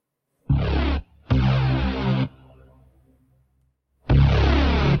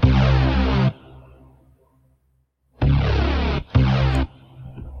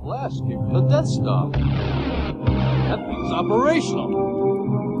asking. The Death Star. That thing's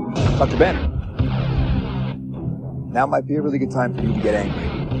operational. Dr. Banner. Now might be a really good time for you to get angry.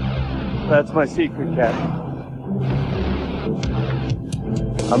 That's my secret, Captain.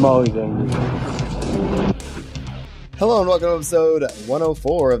 I'm always angry. Hello and welcome to episode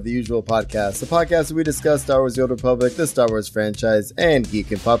 104 of The Usual Podcast, the podcast where we discuss Star Wars: The Old Republic, the Star Wars franchise, and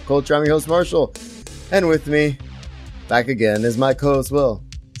geek and pop culture. I'm your host, Marshall, and with me, back again, is my co-host, Will.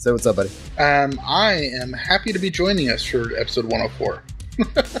 Say what's up, buddy. I am happy to be joining us for episode 104.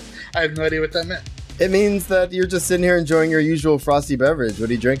 I have no idea what that meant. It means that you're just sitting here enjoying your usual frosty beverage. What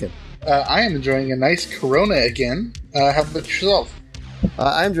are you drinking? I am enjoying a nice Corona again. How about yourself?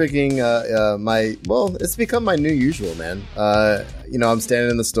 I'm drinking it's become my new usual, man. I'm standing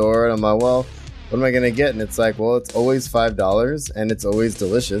in the store and I'm like, well, what am I going to get? And it's like, well, it's always $5 and it's always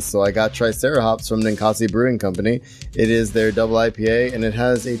delicious. So I got Tricera hops from Ninkasi Brewing Company. It is their double IPA and it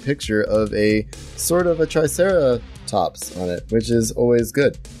has a picture of a sort of a Triceratops on it, which is always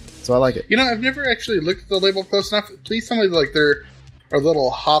good. So I like it. You know, I've never actually looked at the label close enough. Please tell me like there are little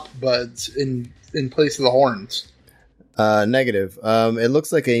hop buds in place of the horns. Negative. It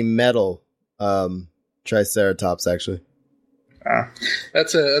looks like a metal Triceratops, actually.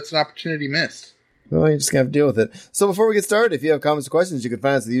 That's an opportunity missed. Well, you're just going to have to deal with it. So before we get started, if you have comments or questions, you can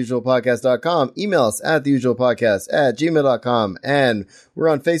find us at theusualpodcast.com. Email us at theusualpodcast@gmail.com. And we're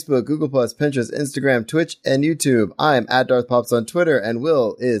on Facebook, Google+, Pinterest, Instagram, Twitch, and YouTube. I'm at Darth Pops on Twitter, and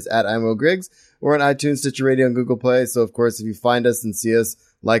Will is at I'm Will Griggs. We're on iTunes, Stitcher Radio, and Google Play. So, of course, if you find us and see us,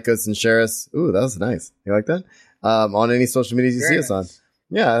 like us and share us. Ooh, that was nice. You like that? On any social medias you see us on.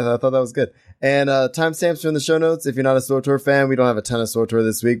 Yeah, I thought that was good. And timestamps are in the show notes. If you're not a SWTOR fan, we don't have a ton of SWTOR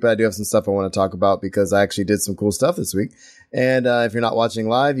this week, but I do have some stuff I want to talk about because I actually did some cool stuff this week. And if you're not watching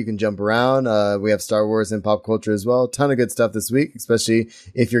live, you can jump around. We have Star Wars and pop culture as well. Ton of good stuff this week, especially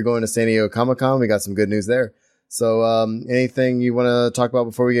if you're going to San Diego Comic-Con. We got some good news there. So anything you want to talk about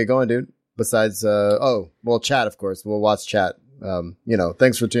before we get going, dude? Besides, chat, of course. We'll watch chat.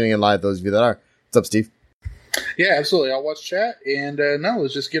 Thanks for tuning in live, those of you that are. What's up, Steve? Yeah, absolutely. I'll watch chat, and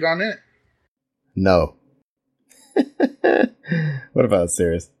let's just get on in it. No. What if I was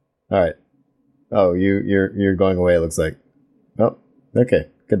serious? All right. Oh, you're going away, it looks like. Oh, okay.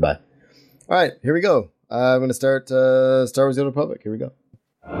 Goodbye. All right, here we go. I'm going to start Star Wars: The Old Republic. Here we go.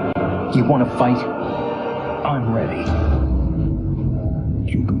 You want to fight? I'm ready.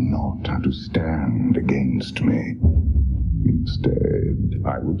 You do not have to stand against me. Instead,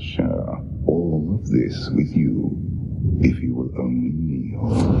 I will share all of this with you if you will only kneel.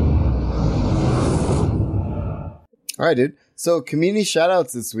 All right, dude. So community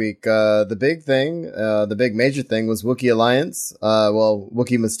shoutouts this week. The big major thing was Wookiee Alliance.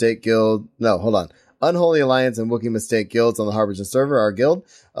 Wookiee Mistake Guild. No, hold on. Unholy Alliance and Wookiee Mistake Guilds on the Harbinger server, our guild.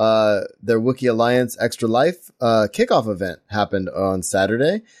 Their Wookiee Alliance Extra Life kickoff event happened on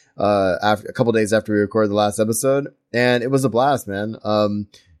Saturday, after a couple days after we recorded the last episode, and it was a blast, man.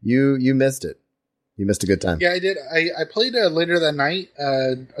 You missed it. You missed a good time. Yeah, I did. I played later that night.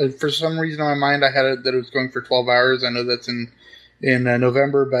 For some reason in my mind, I had it that it was going for 12 hours. I know that's in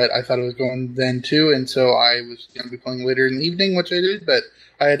November, but I thought it was going then too, and so I was going to be playing later in the evening, which I did. But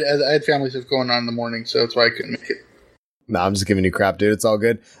I had family stuff going on in the morning, so that's why I couldn't make it. No, I'm just giving you crap, dude. It's all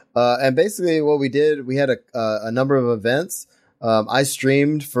good. And basically, what we did, we had a number of events. I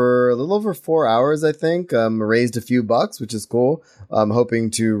streamed for a little over 4 hours, I think. Raised a few bucks, which is cool. I'm hoping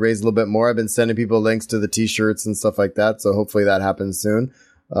to raise a little bit more. I've been sending people links to the t-shirts and stuff like that, so hopefully that happens soon.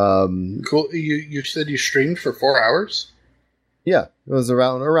 Cool. You said you streamed for 4 hours? Yeah, it was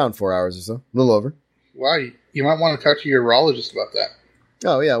around 4 hours or so, a little over. Wow, you might want to talk to your urologist about that.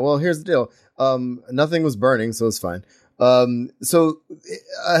 Oh yeah, well here's the deal. Nothing was burning, so it's fine.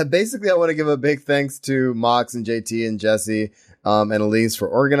 Basically, I want to give a big thanks to Mox and JT and Jesse and Elise for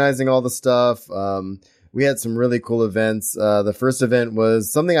organizing all the stuff. We had some really cool events. The first event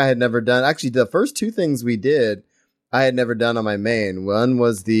was something I had never done. Actually, the first two things we did, I had never done on my main. One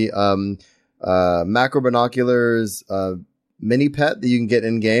was the macro binoculars mini pet that you can get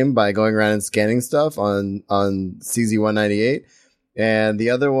in game by going around and scanning stuff on CZ198. And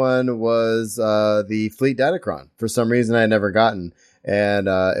the other one was the Fleet Datacron. For some reason, I had never gotten, and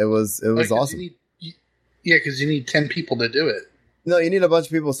it was awesome. Because you need 10 people to do it. No, you need a bunch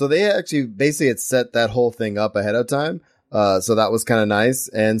of people. So they actually basically had set that whole thing up ahead of time. So that was kind of nice.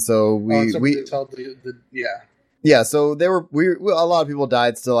 And so yeah. So a lot of people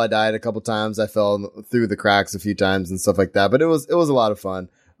died. Still, I died a couple times. I fell through the cracks a few times and stuff like that. But it was a lot of fun.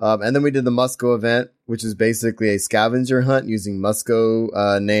 And then we did the Musco event, which is basically a scavenger hunt using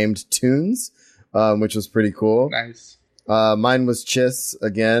Musco named tunes, which was pretty cool. Nice. Mine was Chiss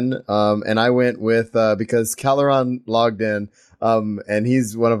again. And I went with, because Caloran logged in, and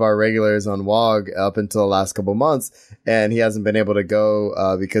he's one of our regulars on WOG up until the last couple months, and he hasn't been able to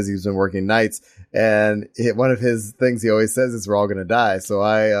go, because he's been working nights. And one of his things he always says is, we're all going to die. So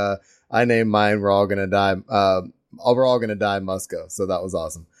I named mine, we're all going to die. We're all going to die must go. So that was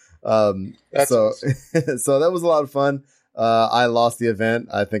awesome. So, awesome. So that was a lot of fun. I lost the event.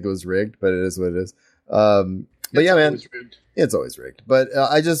 I think it was rigged, but it is what it is. But yeah, man, it's always rigged. But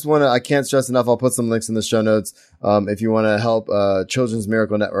I can't stress enough. I'll put some links in the show notes. If you want to help, Children's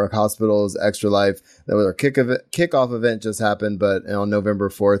Miracle Network Hospitals, Extra Life, that was our kickoff event just happened, but on November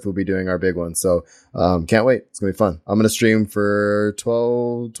 4th, we'll be doing our big one. So, can't wait. It's going to be fun. I'm going to stream for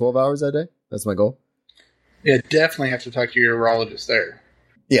 12 hours that day. That's my goal. Yeah, definitely have to talk to your urologist there.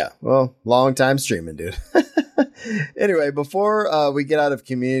 Yeah. Well, long time streaming, dude. Anyway, before we get out of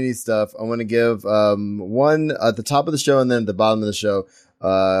community stuff, I want to give one at the top of the show and then at the bottom of the show.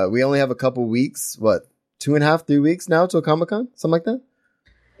 We only have a couple weeks, 2.5, 3 weeks now till Comic-Con? Something like that?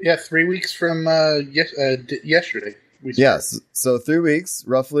 Yeah, 3 weeks from yesterday. Yes, so 3 weeks,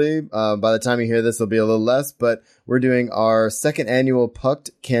 roughly. By the time you hear this, it'll be a little less, but we're doing our second annual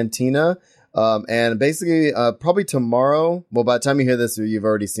Pucked Cantina. And basically, probably tomorrow, well, by the time you hear this, you've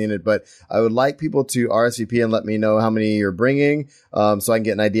already seen it, but I would like people to RSVP and let me know how many you're bringing, so I can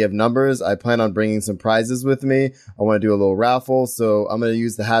get an idea of numbers. I plan on bringing some prizes with me. I want to do a little raffle, so I'm going to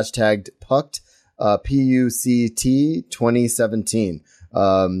use the hashtag Pucked, PUCT 2017.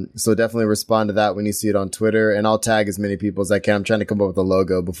 So definitely respond to that when you see it on Twitter, and I'll tag as many people as I can. I'm trying to come up with a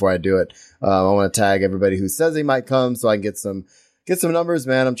logo before I do it. I want to tag everybody who says they might come so I can get some numbers,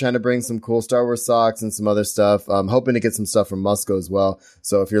 man. I'm trying to bring some cool Star Wars socks and some other stuff. I'm hoping to get some stuff from Musco as well.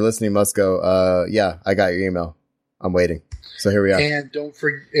 So if you're listening, Musco, yeah, I got your email. I'm waiting. So here we are. And don't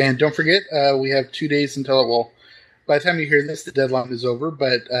forget, we have 2 days until by the time you hear this, the deadline is over.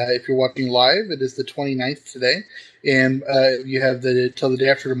 But if you're watching live, it is the 29th today. And you have till the day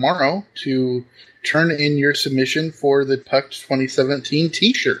after tomorrow to turn in your submission for the Pucked 2017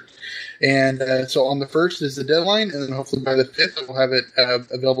 t-shirt. And so on the 1st is the deadline, and then hopefully by the 5th we'll have it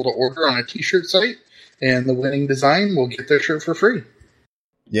available to order on a t-shirt site, and the winning design will get their shirt for free.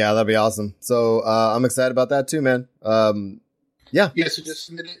 Yeah, that'd be awesome. So I'm excited about that too, man. Yeah. Yeah, so just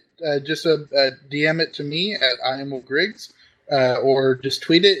submit it, DM it to me at IamWillGriggs, or just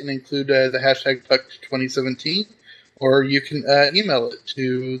tweet it and include the hashtag Puck2017, or you can email it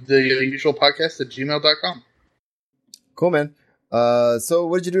to the usual podcast at gmail.com. Cool, man. So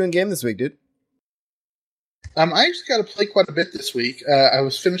what did you do in game this week, dude? I actually got to play quite a bit this week. I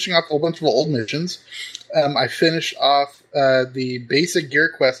was finishing off a whole bunch of old missions. I finished off the basic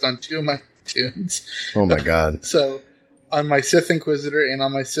gear quest on 2 of my tunes. Oh my god! So on my Sith Inquisitor and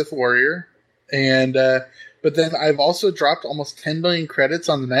on my Sith Warrior, and but then I've also dropped almost 10 million credits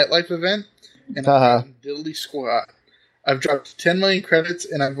on the Nightlife event, and I've gotten diddly squat. I've dropped 10 million credits,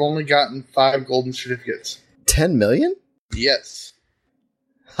 and I've only gotten 5 golden certificates. 10 million? Yes.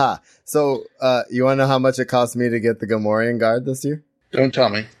 Ha. So, you want to know how much it cost me to get the Gamorrean guard this year? Don't tell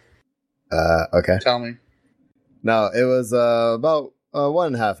me. Okay. Tell me. No, it was about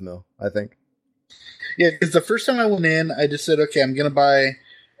 1.5 mil, I think. Yeah, because the first time I went in, I just said, okay, I'm going to buy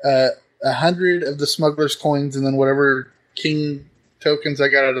 100 of the smuggler's coins, and then whatever king tokens I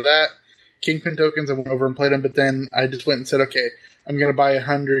got out of that, kingpin tokens, I went over and played them, but then I just went and said, okay, I'm going to buy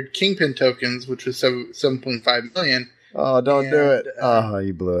 100 kingpin tokens, which was 7.5 million. Oh, don't do it. Oh,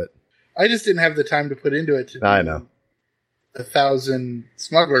 you blew it. I just didn't have the time to put into it. I know. 1,000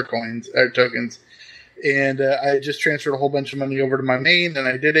 smuggler coins or tokens. And I just transferred a whole bunch of money over to my main, and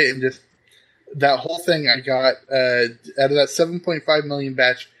I did it, and just that whole thing I got, out of that 7.5 million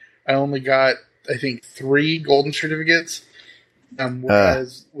batch, I only got, I think, 3 golden certificates.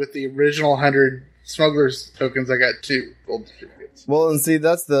 Whereas with the original 100 smugglers tokens, I got 2 golden certificates. Well, and see,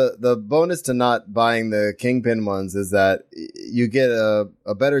 that's the bonus to not buying the Kingpin ones is that you get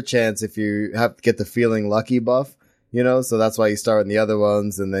a better chance if you have to get the feeling lucky buff, you know? So that's why you start in the other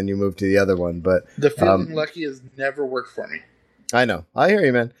ones and then you move to the other one. But the feeling lucky has never worked for me. I know. I hear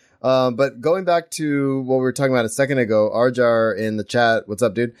you, man. But going back to what we were talking about a second ago, Arjar in the chat, what's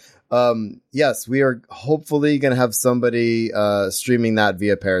up, dude? Yes, we are hopefully going to have somebody streaming that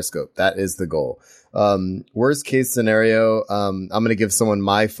via Periscope. That is the goal. Worst case scenario, I'm going to give someone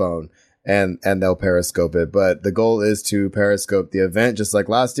my phone and they'll Periscope it. But the goal is to Periscope the event just like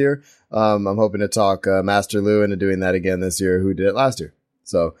last year. I'm hoping to talk Master Lou into doing that again this year, who did it last year.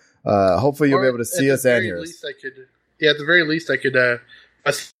 So hopefully you'll be able to see us and hear us. At the very least, I could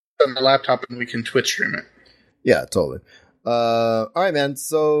on my laptop and we can Twitch stream it. Yeah, totally. All right, man.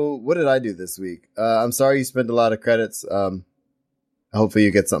 So what did I do this week? I'm sorry you spent a lot of credits. Hopefully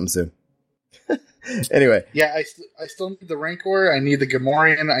you get something soon. Anyway. Yeah, I still need the Rancor. I need the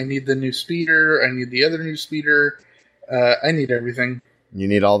Gamorrean. I need the new speeder. I need the other new speeder. I need everything. You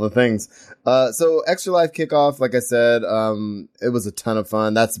need all the things. So Extra Life Kickoff, like I said, it was a ton of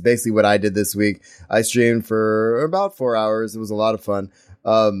fun. That's basically what I did this week. I streamed for about 4 hours. It was a lot of fun.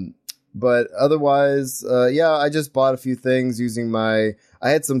 But otherwise, I just bought a few things using I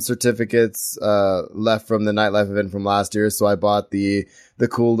had some certificates, left from the nightlife event from last year. So I bought the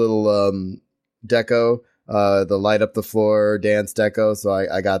cool little, deco, the light up the floor dance deco. So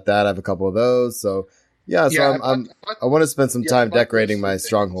I got that. I have a couple of those. So yeah, I want to spend some time decorating my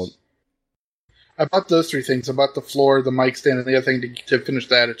stronghold. I bought those 3 things. I bought the floor, the mic stand, and the other thing to finish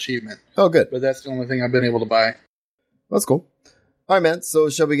that achievement. Oh, good. But that's the only thing I've been able to buy. That's cool. All right, man. So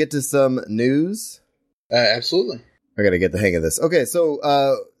shall we get to some news? Absolutely. I got to get the hang of this. Okay, so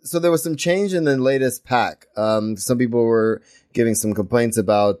there was some change in the latest pack. Some people were giving some complaints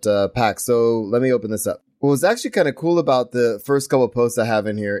about packs. So let me open this up. What was actually kind of cool about the first couple of posts I have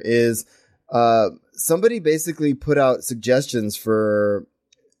in here is somebody basically put out suggestions for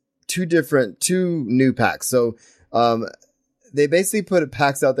two new packs. So they basically put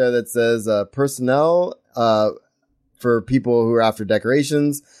packs out there that says personnel for people who are after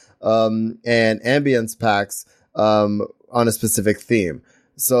decorations, and ambience packs on a specific theme.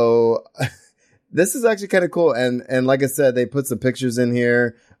 So this is actually kind of cool. And like I said, they put some pictures in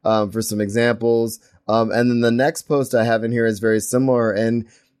here for some examples. And then the next post I have in here is very similar. And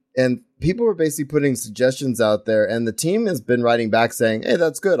people were basically putting suggestions out there, and the team has been writing back saying, "Hey,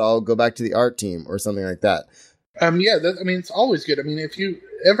 that's good. I'll go back to the art team," or something like that. It's always good. I mean, if you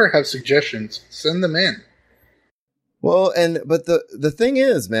ever have suggestions, send them in. Well, but the thing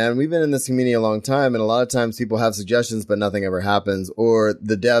is, man, we've been in this community a long time, and a lot of times people have suggestions, but nothing ever happens, or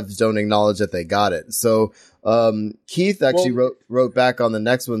the devs don't acknowledge that they got it. So, Keith actually wrote back on the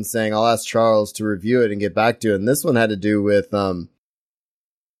next one saying, "I'll ask Charles to review it and get back to you." And this one had to do with,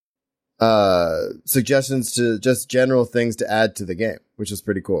 suggestions to just general things to add to the game, which is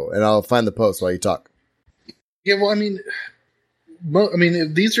pretty cool. And I'll find the post while you talk. Yeah, well,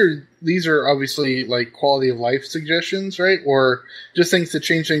 these are obviously like quality of life suggestions, right? Or just things to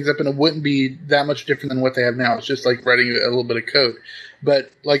change things up, and it wouldn't be that much different than what they have now. It's just like writing a little bit of code.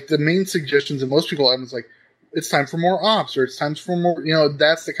 But like the main suggestions that most people have is like, it's time for more ops, or it's time for more,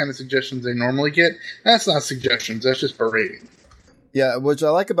 that's the kind of suggestions they normally get. That's not suggestions. That's just berating. Yeah, what I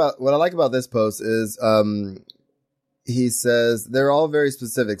like about this post is, he says they're all very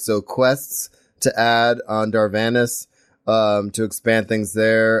specific. So quests to add on Darvanis, to expand things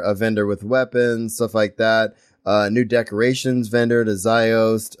there, a vendor with weapons, stuff like that. New decorations vendor to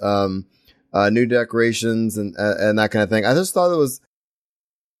Ziost, new decorations and that kind of thing. I just thought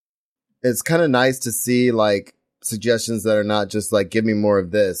it's kind of nice to see like suggestions that are not just like, give me more of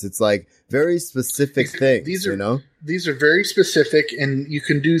this. It's like very specific things, These are very specific, and you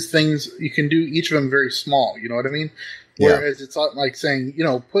can do each of them very small. You know what I mean? Whereas it's not like saying,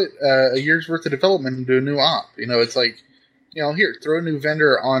 put a year's worth of development into a new op. It's like, here, throw a new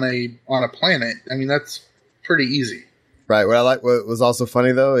vendor on a planet. I mean, that's pretty easy. Right. What was also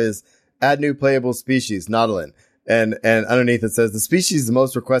funny though is add new playable species, Nautilin. And underneath it says the species the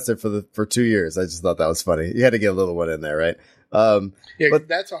most requested for 2 years. I just thought that was funny. You had to get a little one in there, right? But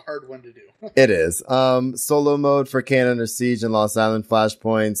that's a hard one to do. It is. Solo mode for Cannon or Siege and Lost Island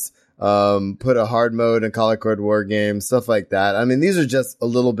flashpoints. Put a hard mode in Call of Cthulhu War games, stuff like that. I mean, these are just a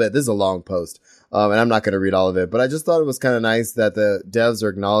little bit. This is a long post. And I'm not going to read all of it, but I just thought it was kind of nice that the devs are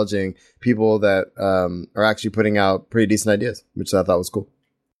acknowledging people that, are actually putting out pretty decent ideas, which I thought was cool.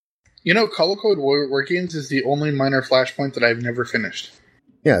 Call of Cthulhu War games is the only minor flashpoint that I've never finished.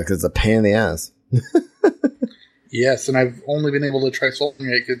 Yeah, because it's a pain in the ass. Yes, and I've only been able to try solving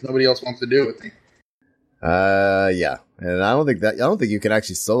it because nobody else wants to do it with me. Yeah, and I don't think you can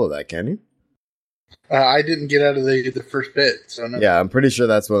actually solo that, can you? I didn't get out of the first bit, so no. Yeah, I'm pretty sure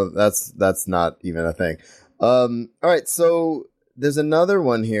that's not even a thing. All right, so there's another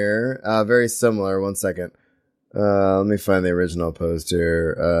one here, very similar. One second. Let me find the original post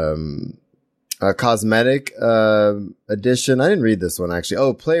here. A cosmetic, edition. I didn't read this one actually.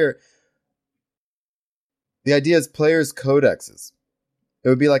 Oh, the idea is players' codexes. It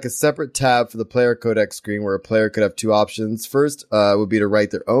would be like a separate tab for the player codex screen where a player could have two options. First, would be to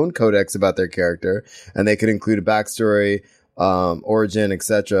write their own codex about their character, and they could include a backstory, origin,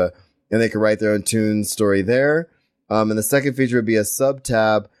 etc. And they could write their own tune story there. And the second feature would be a sub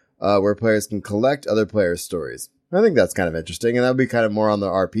tab, where players can collect other players' stories. I think that's kind of interesting, and that would be kind of more on the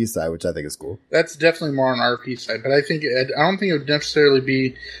RP side, which I think is cool. That's definitely more on RP side, but I don't think it would necessarily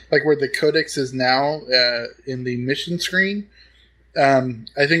be like where the codex is now in the mission screen.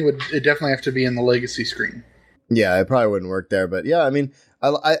 I think it definitely have to be in the legacy screen. Yeah, it probably wouldn't work there, but yeah, I mean, I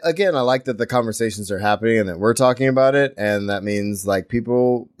like that the conversations are happening and that we're talking about it, and that means like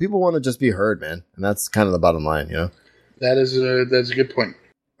people want to just be heard, man, and that's kind of the bottom line, you know. That's a good point.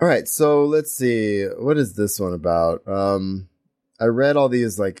 All right, so let's see. What is this one about? I read all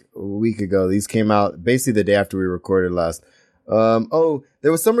these like a week ago. These came out basically the day after we recorded last.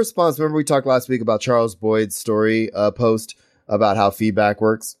 There was some response. Remember we talked last week about Charles Boyd's story post about how feedback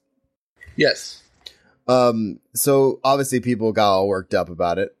works? Yes. So obviously people got all worked up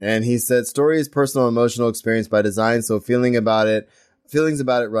about it. And he said, story is personal emotional experience by design, so feelings about it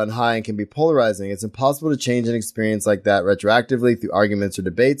run high and can be polarizing. It's impossible to change an experience like that retroactively through arguments or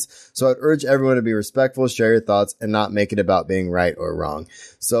debates. So I'd urge everyone to be respectful, share your thoughts, and not make it about being right or wrong.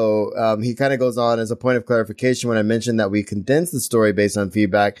 So he kind of goes on as a point of clarification. When I mentioned that we condensed the story based on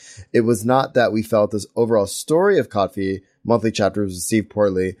feedback, it was not that we felt this overall story of Kotfi monthly chapter was received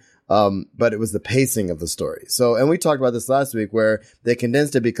poorly. But it was the pacing of the story. So, and we talked about this last week where they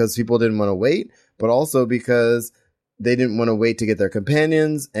condensed it because people didn't want to wait, but also because they didn't want to wait to get their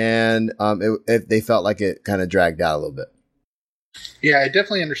companions, and they felt like it kind of dragged out a little bit. Yeah, I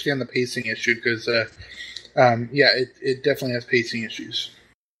definitely understand the pacing issue because, it definitely has pacing issues.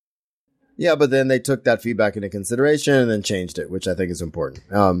 Yeah, but then they took that feedback into consideration and then changed it, which I think is important.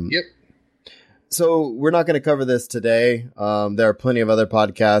 Yep. So we're not going to cover this today. There are plenty of other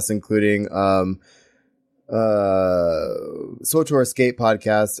podcasts, including Sotor Escape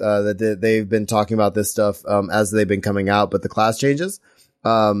podcast that they've been talking about this stuff as they've been coming out. But the class changes,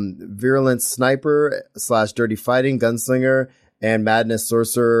 Virulent Sniper / Dirty Fighting Gunslinger and Madness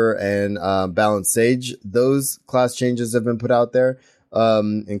Sorcerer and Balanced Sage. Those class changes have been put out there,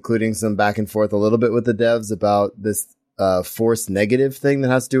 including some back and forth a little bit with the devs about this force negative thing that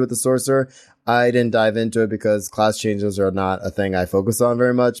has to do with the sorcerer. I didn't dive into it because class changes are not a thing I focus on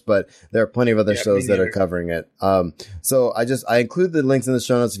very much, but there are plenty of other shows that are covering it. So I include the links in the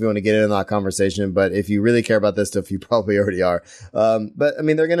show notes if you want to get into that conversation, but if you really care about this stuff, you probably already are. But I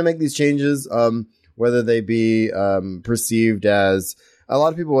mean, they're going to make these changes, whether they be, perceived as a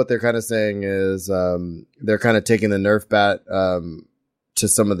lot of people, what they're kind of saying is, they're kind of taking the Nerf bat, to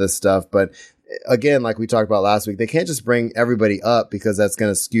some of this stuff, but again, like we talked about last week, they can't just bring everybody up because that's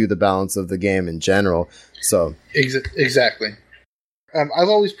going to skew the balance of the game in general. So exactly. I've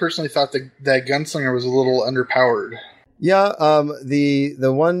always personally thought that Gunslinger was a little underpowered. Yeah.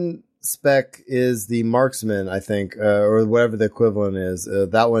 The one spec is the Marksman, I think, or whatever the equivalent is.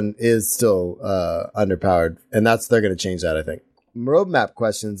 That one is still underpowered, and they're going to change that, I think. Roadmap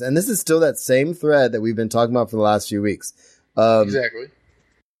questions, and this is still that same thread that we've been talking about for the last few weeks. Exactly.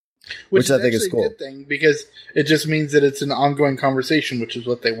 Which I think is cool. A good thing because it just means that it's an ongoing conversation, which is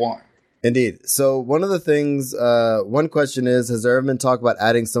what they want. Indeed. So one of the things, one question is, has there ever been talk about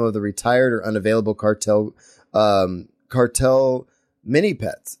adding some of the retired or unavailable cartel mini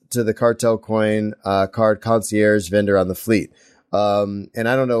pets to the cartel coin card concierge vendor on the fleet? And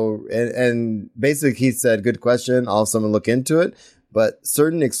I don't know. And basically he said, good question. I'll someone look into it, but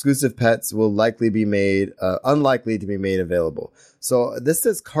certain exclusive pets will likely be made, unlikely to be made available. So this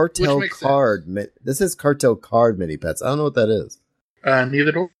says cartel card. This is cartel card mini pets. I don't know what that is.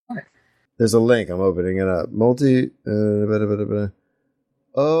 Neither do I. There's a link. I'm opening it up.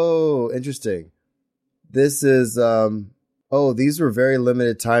 Oh, interesting. This is, these were very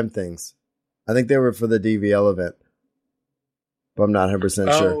limited time things. I think they were for the DVL event, but I'm not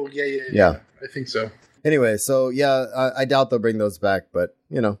 100% sure. Oh, yeah. I think so. Anyway, so yeah, I doubt they'll bring those back, but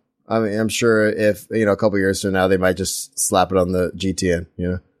you know, I mean, I'm sure if, you know, a couple years from now, they might just slap it on the GTN, you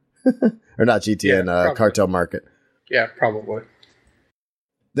know, or not GTN, cartel market. Yeah, probably.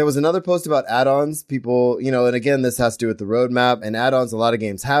 There was another post about add-ons. People, you know, and again, this has to do with the roadmap and add-ons. A lot of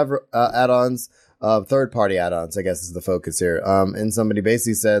games have add-ons, third-party add-ons, I guess is the focus here. And somebody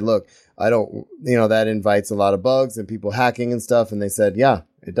basically said, look, that invites a lot of bugs and people hacking and stuff. And they said, yeah,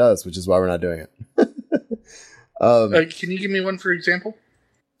 it does, which is why we're not doing it. Can you give me one for example?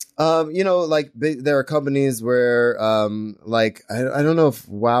 There are companies where, I don't know if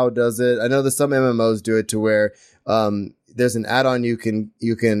WoW does it. I know that some MMOs do it to where, there's an add-on you can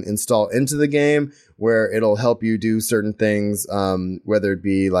install into the game where it'll help you do certain things, whether it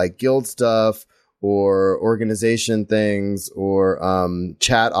be like guild stuff or organization things or,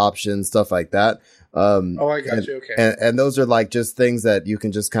 chat options, stuff like that. I got you. Okay. And those are like just things that you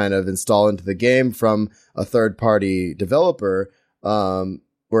can just kind of install into the game from a third party developer.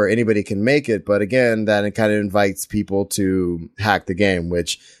 where anybody can make it. But again, that it kind of invites people to hack the game,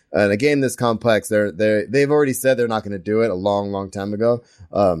 which in a game this complex, they've already said they're not going to do it a long, long time ago.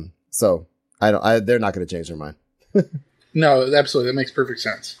 So they're not going to change their mind. No, absolutely. That makes perfect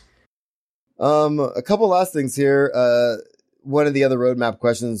sense. A couple last things here. One of the other roadmap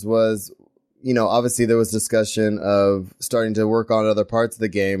questions was, obviously there was discussion of starting to work on other parts of the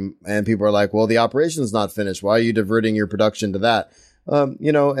game, and people are like, well, the operation's not finished. Why are you diverting your production to that?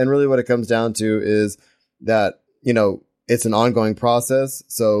 And really what it comes down to is that, it's an ongoing process.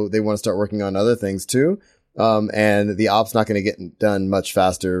 So they want to start working on other things too. And the op's not going to get done much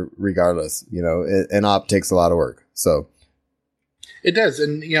faster regardless. An op takes a lot of work. So it does.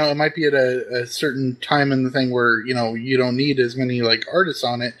 And, it might be at a certain time in the thing where, you don't need as many like artists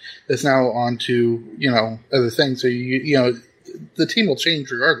on it. That's now on to, other things. So, the team will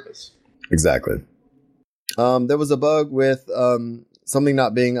change regardless. Exactly. There was a bug with, something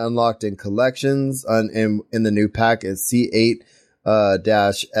not being unlocked in collections in the new pack is C8,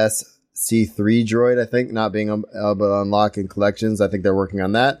 SC3 droid, I think, not being able to unlock in collections. I think they're working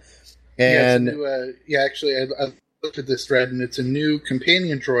on that. And actually, I looked at this thread, and it's a new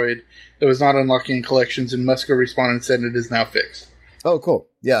companion droid that was not unlocking in collections, and Musco responded and said it is now fixed. Oh, cool.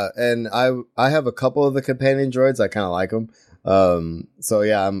 Yeah, and I have a couple of the companion droids. I kind of like them. So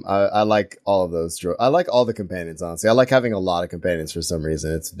yeah, I like all of those droids. I like all the companions, honestly. I like having a lot of companions for some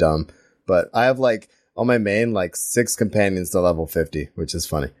reason. It's dumb. But I have on my main, 6 companions to level 50, which is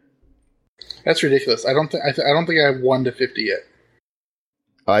funny. That's ridiculous. I don't think I have 1 to 50 yet.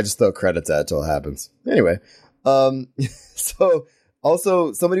 I just throw credits at it till it happens. Anyway, so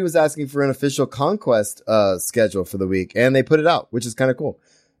also somebody was asking for an official conquest schedule for the week, and they put it out, which is kind of cool.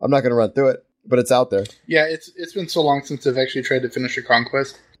 I'm not going to run through it, but it's out there. Yeah, it's been so long since I've actually tried to finish a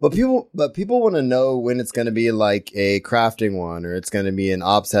conquest. But people want to know when it's going to be like a crafting one, or it's going to be an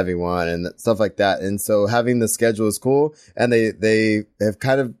ops heavy one and stuff like that. And so having the schedule is cool, and they have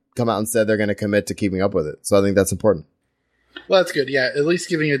kind of come out and said they're going to commit to keeping up with it. So I think that's important. Well, that's good. Yeah, at least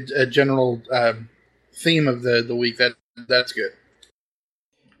giving a general theme of the week. That's good.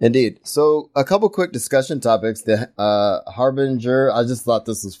 Indeed. So a couple quick discussion topics. The Harbinger, I just thought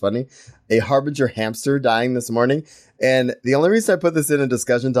this was funny. A Harbinger hamster dying this morning. And the only reason I put this in a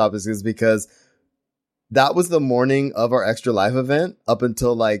discussion topic is because that was the morning of our Extra Life event up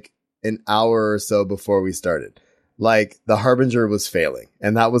until an hour or so before we started. The Harbinger was failing.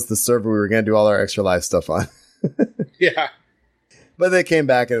 And that was the server we were going to do all our Extra Life stuff on. Yeah. But they came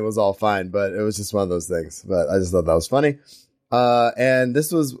back and it was all fine. But it was just one of those things. But I just thought that was funny. And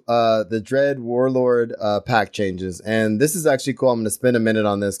this was the Dread Warlord pack changes. And this is actually cool. I'm going to spend a minute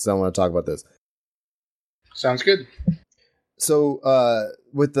on this because I want to talk about this. Sounds good. So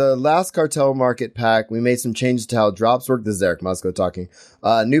with the last Cartel Market pack, we made some changes to how drops work. This is Eric Musco talking.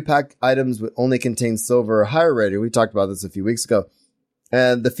 New pack items would only contain silver or higher rating. We talked about this a few weeks ago.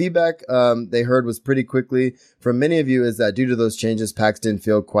 And the feedback they heard was pretty quickly from many of you is that due to those changes, packs didn't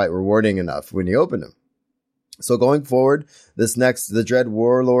feel quite rewarding enough when you opened them. So going forward, the Dread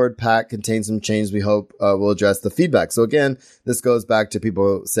Warlord pack contains some changes we hope will address the feedback. So again, this goes back to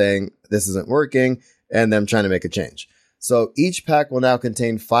people saying this isn't working and them trying to make a change. So each pack will now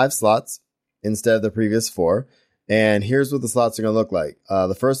contain 5 slots instead of the previous 4. And here's what the slots are going to look like.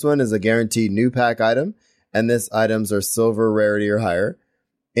 The first one is a guaranteed new pack item, and this items are silver rarity or higher.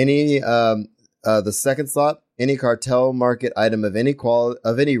 The second slot, any Cartel Market item of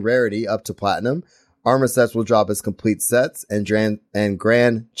any rarity up to platinum. Armor sets will drop as complete sets, and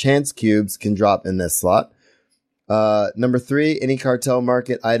grand chance cubes can drop in this slot. Number 3, any Cartel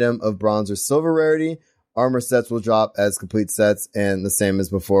Market item of bronze or silver rarity. Armor sets will drop as complete sets, and the same as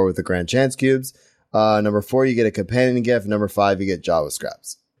before with the grand chance cubes. Number 4, you get a companion gift. Number 5, you get Java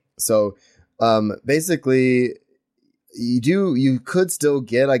scraps. So, basically, you could still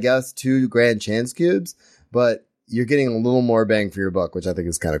get, I guess, 2 grand chance cubes, but you're getting a little more bang for your buck, which I think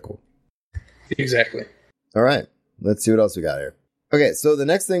is kind of cool. Exactly. All right. Let's see what else we got here. Okay. So the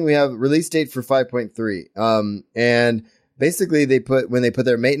next thing we have release date for 5.3. And basically when they put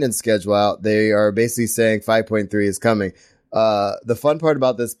their maintenance schedule out, they are basically saying 5.3 is coming. The fun part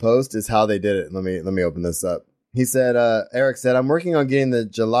about this post is how they did it. Let me open this up. He said, Eric said, I'm working on getting the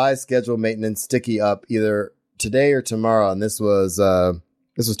July schedule maintenance sticky up either today or tomorrow. And this was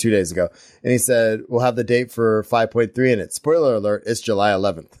 2 days ago. And he said, we'll have the date for 5.3 in it. Spoiler alert. It's July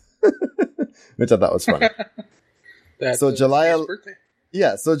 11th. Which I thought was funny. So July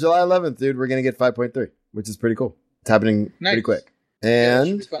 11th, dude, we're going to get 5.3, which is pretty cool. It's happening pretty quick.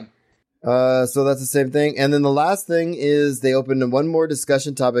 And fun. So that's the same thing. And then the last thing is they opened one more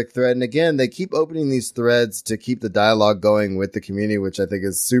discussion topic thread. And again, they keep opening these threads to keep the dialogue going with the community, which I think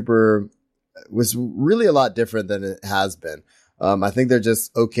was really a lot different than it has been. I think they're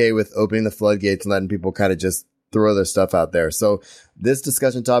just okay with opening the floodgates and letting people kind of just throw their stuff out there. So this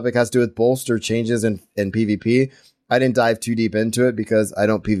discussion topic has to do with bolster changes in PvP. I didn't dive too deep into it because I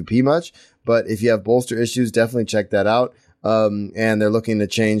don't PvP much, but if you have bolster issues, definitely check that out. And they're looking to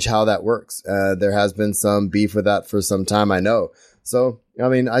change how that works. There has been some beef with that for some time, I know. So, I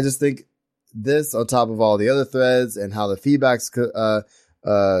mean, I just think this on top of all the other threads and how the feedback's,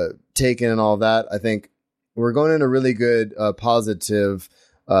 taken and all that, I think we're going in a really good, positive,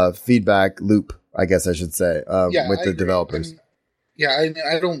 feedback loop, I guess I should say, with the developers.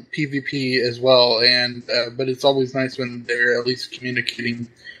 I don't PvP as well, but it's always nice when they're at least communicating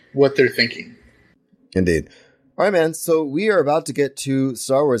what they're thinking. Indeed. All right, man. So we are about to get to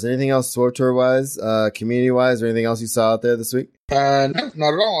Star Wars. Anything else SWTOR wise, community wise, or anything else you saw out there this week? No,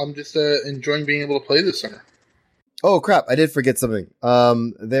 not at all. I'm just enjoying being able to play this summer. Oh crap! I did forget something.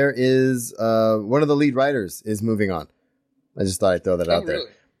 There is one of the lead writers is moving on. I just thought I'd throw that out there.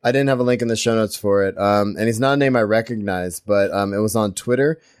 Really? I didn't have a link in the show notes for it. And he's not a name I recognize, but it was on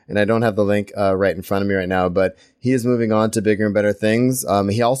Twitter, and I don't have the link right in front of me right now. But he is moving on to bigger and better things.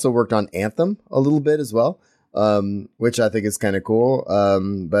 He also worked on Anthem a little bit as well, which I think is kind of cool.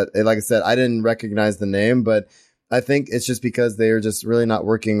 But like I said, I didn't recognize the name, but I think it's just because they're just really not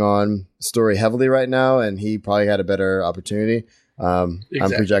working on story heavily right now, and he probably had a better opportunity. Exactly.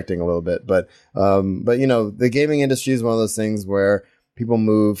 I'm projecting a little bit, but you know, the gaming industry is one of those things where people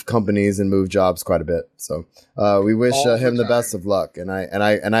move companies and move jobs quite a bit. So we wish him the best of luck. And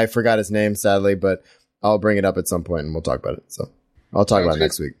I forgot his name sadly, but I'll bring it up at some point and we'll talk about it. So I'll talk about it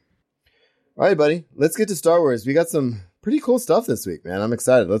next week. All right, buddy. Let's get to Star Wars. We got some pretty cool stuff this week, man. I'm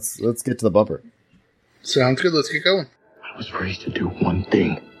excited. Let's get to the bumper. Sounds good. Let's get going. I was ready to do one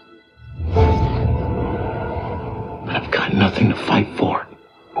thing, but I've got nothing to fight for.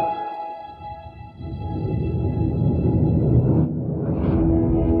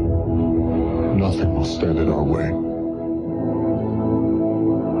 Nothing will stand in our way.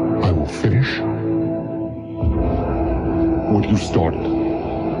 I will finish what you started.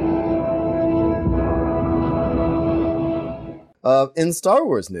 In Star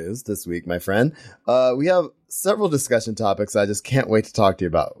Wars news this week, my friend, we have several discussion topics I just can't wait to talk to you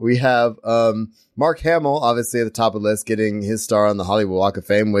about. We have Mark Hamill, obviously at the top of the list, getting his star on the Hollywood Walk of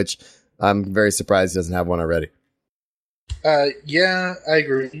Fame, which I'm very surprised he doesn't have one already. Yeah, I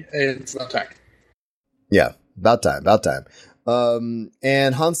agree. It's about time. Yeah, about time.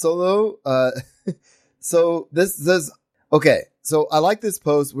 And Han Solo, so this okay. So I like this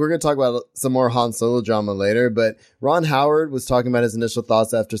post. We're going to talk about some more Han Solo drama later, but Ron Howard was talking about his initial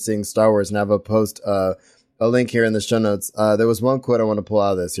thoughts after seeing Star Wars, and I have a link here in the show notes. There was one quote I want to pull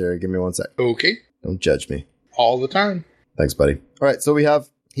out of this here. Give me one sec. Okay. Don't judge me. All the time. Thanks, buddy. All right. So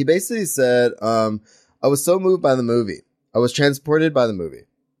he basically said, I was so moved by the movie. I was transported by the movie.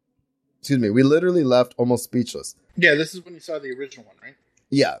 Excuse me. We literally left almost speechless. Yeah, this is when you saw the original one, right?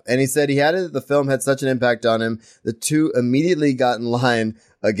 Yeah, and he said the film had such an impact on him. The two immediately got in line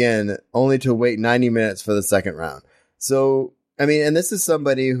again, only to wait 90 minutes for the second round. So, I mean, and this is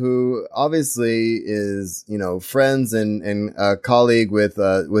somebody who obviously is, you know, friends and a colleague with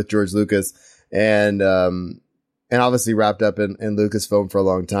George Lucas and obviously wrapped up in Lucasfilm for a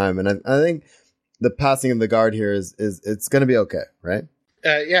long time. And I think the passing of the guard here is it's going to be okay, right?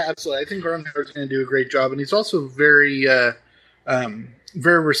 Yeah, absolutely. I think Ron Howard's going to do a great job, and he's also very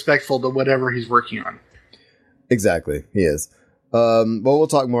respectful to whatever he's working on. Exactly. He is. Well, we'll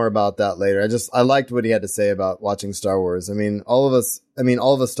talk more about that later. I liked what he had to say about watching Star Wars. I mean, all of us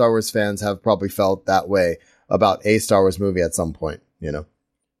Star Wars fans have probably felt that way about a Star Wars movie at some point, you know?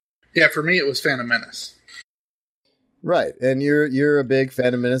 Yeah, for me, it was Phantom Menace. Right. And you're a big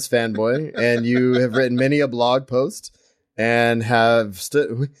Phantom Menace fanboy, and you have written many a blog post and have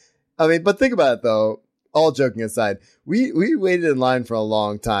but think about it though. All joking aside, we waited in line for a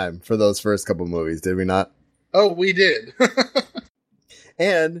long time for those first couple movies, did we not? Oh, we did.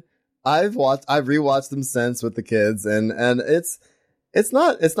 And I've rewatched them since with the kids, and it's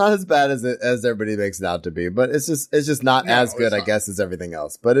not as bad as everybody makes it out to be, but it's just not as good, I guess, as everything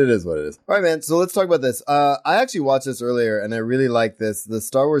else. But it is what it is. All right, man. So let's talk about this. I actually watched this earlier, and I really like this. The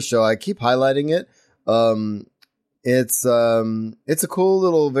Star Wars show. I keep highlighting it. It's a cool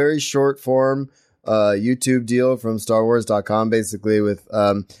little, very short form YouTube deal from StarWars.com, basically with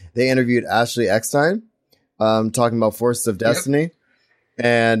they interviewed Ashley Eckstein, talking about Forces of Destiny. Yep.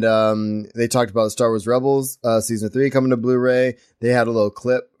 And they talked about Star Wars Rebels season 3 coming to Blu-ray. They had a little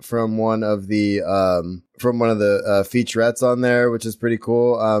clip from one of the featurettes on there, which is pretty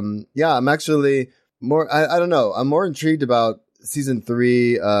cool. Yeah, I'm actually more. I don't know. I'm more intrigued about season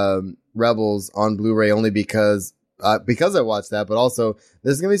 3 Rebels on Blu-ray only because I watched that, but also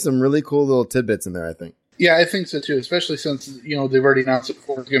there's gonna be some really cool little tidbits in there, I think. Yeah, I think so too. Especially since they've already announced it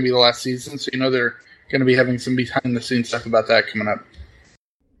before it's going to be the last season, so they're going to be having some behind-the-scenes stuff about that coming up.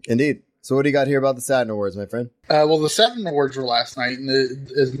 Indeed. So what do you got here about the Saturn Awards, my friend? Well, the Saturn Awards were last night, and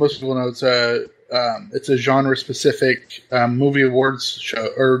as most people know, it's a genre-specific movie awards show,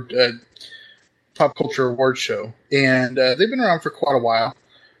 or pop culture awards show. And they've been around for quite a while.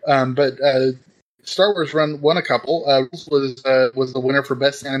 But Star Wars won a couple. Was the winner for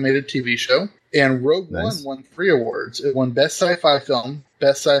Best Animated TV Show. And Rogue One won 3 awards. It won Best Sci-Fi Film,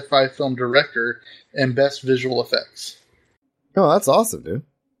 Best Sci-Fi Film Director, and Best Visual Effects. Oh, that's awesome, dude.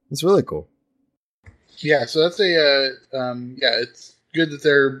 That's really cool. Yeah, so that's it's good that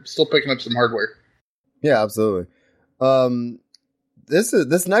they're still picking up some hardware. Yeah, absolutely.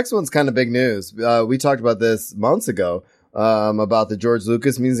 This next one's kind of big news. We talked about this months ago about the George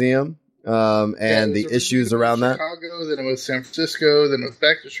Lucas Museum and the issues around that. Chicago, then it was San Francisco, then it was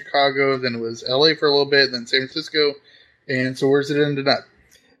back to Chicago, then it was LA for a little bit, then San Francisco. And so where's it ended up?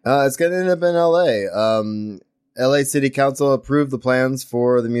 It's going to end up in LA. LA City Council approved the plans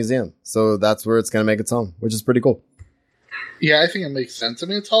for the museum. So that's where it's going to make its home, which is pretty cool. Yeah, I think it makes sense. I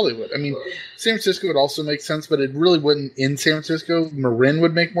mean, it's Hollywood. I mean, San Francisco would also make sense, but it really wouldn't in San Francisco. Marin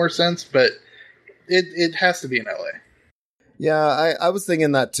would make more sense, but it has to be in LA. Yeah, I was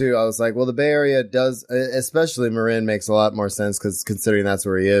thinking that too. I was like, well, the Bay Area does, especially Marin, makes a lot more sense because considering that's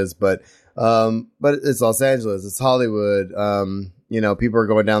where he is. But it's Los Angeles, it's Hollywood. People are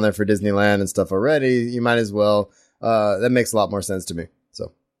going down there for Disneyland and stuff already. You might as well. That makes a lot more sense to me.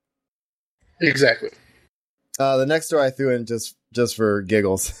 So exactly. The next story I threw in just for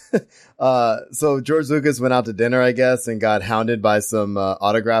giggles. So George Lucas went out to dinner, I guess, and got hounded by some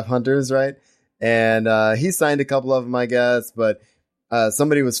autograph hunters, right? And he signed a couple of them, I guess, but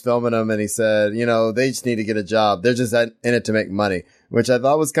somebody was filming them, and he said, they just need to get a job. They're just in it to make money, which I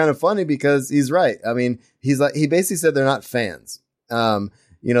thought was kind of funny because he's right. I mean, he basically said they're not fans.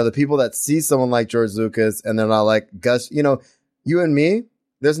 The people that see someone like George Lucas and they're not like, Gus, you and me,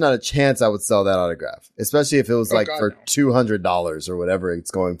 there's not a chance I would sell that autograph, especially if it was for $200 or whatever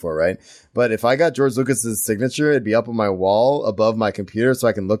it's going for, right? But if I got George Lucas's signature, it'd be up on my wall above my computer so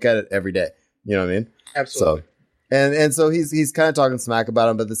I can look at it every day. You know what I mean? Absolutely. So, and so he's kind of talking smack about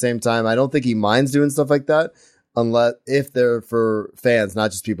him, but at the same time, I don't think he minds doing stuff like that if they're for fans,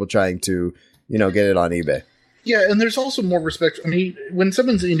 not just people trying to, get it on eBay. Yeah, and there's also more respect. I mean, when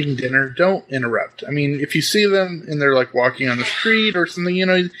someone's eating dinner, don't interrupt. I mean, if you see them and they're walking on the street or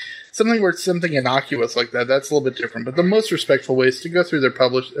something, something where it's something innocuous like that, that's a little bit different. But the most respectful way is to go through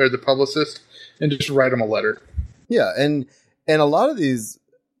the publicist and just write them a letter. Yeah, and a lot of these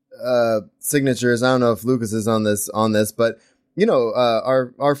signatures, I don't know if Lucas is on this, but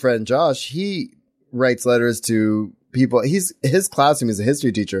our friend Josh, he writes letters to people. His classroom is a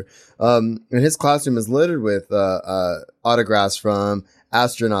history teacher. And his classroom is littered with autographs from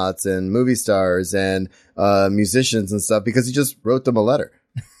astronauts and movie stars and musicians and stuff because he just wrote them a letter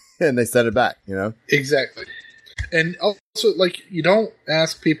and they sent it back, Exactly. And also, you don't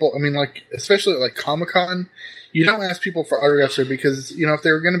ask people, I mean, especially at Comic-Con, you don't ask people for autographs there because, if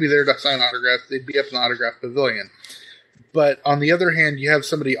they were going to be there to sign autographs, they'd be up in the autograph pavilion. But on the other hand, you have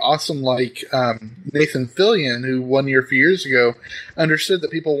somebody awesome like Nathan Fillion, who 1 year, a few years ago, understood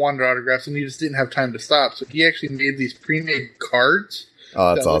that people wanted autographs and he just didn't have time to stop. So he actually made these pre-made cards.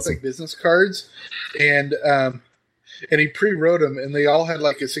 Oh, that's awesome. Like business cards. And he pre-wrote them, and they all had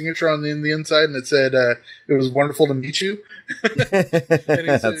a signature on the inside, and it said, it was wonderful to meet you. And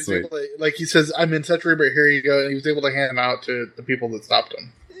that's sweet. He says, I'm in such a but here you go. And he was able to hand them out to the people that stopped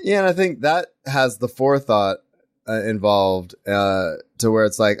him. Yeah, and I think that has the forethought involved to where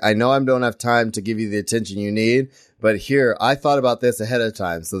it's I know I don't have time to give you the attention you need, but here I thought about this ahead of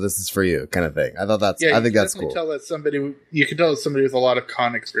time, so this is for you, kind of thing. I think that's cool. You can tell that somebody with a lot of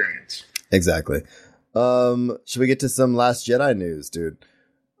con experience. Exactly. Should we get to some Last Jedi news, dude?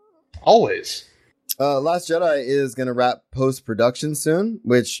 Always. Last Jedi is going to wrap post-production soon,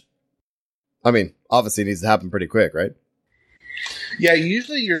 which, I mean, obviously needs to happen pretty quick, right? Yeah,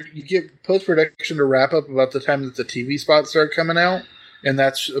 usually you get post-production to wrap up about the time that the TV spots start coming out, and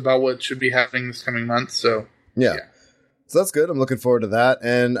that's about what should be happening this coming month, so... Yeah. So that's good. I'm looking forward to that,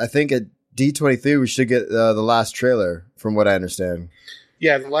 and I think at D23 we should get the last trailer, from what I understand.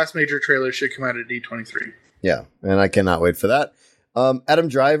 Yeah, the last major trailer should come out at D23. Yeah, and I cannot wait for that. Adam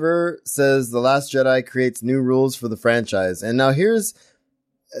Driver says The Last Jedi creates new rules for the franchise. And now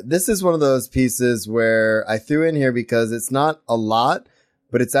this is one of those pieces where I threw in here because it's not a lot,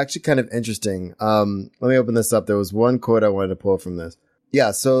 but it's actually kind of interesting. Let me open this up. There was one quote I wanted to pull from this.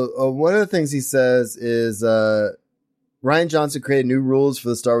 Yeah. So one of the things he says is, Rian Johnson created new rules for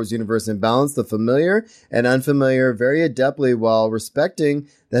the Star Wars universe and balanced the familiar and unfamiliar very adeptly while respecting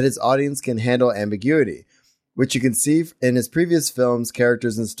that his audience can handle ambiguity, which you can see in his previous films.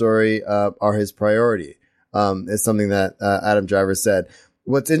 Characters and story are his priority, is something that Adam Driver said.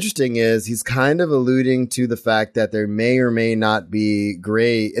 What's interesting is he's kind of alluding to the fact that there may or may not be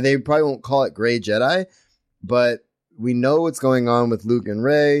gray. They probably won't call it gray Jedi, but we know what's going on with Luke and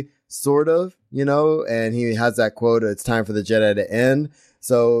Rey, sort of, and he has that quote, it's time for the Jedi to end.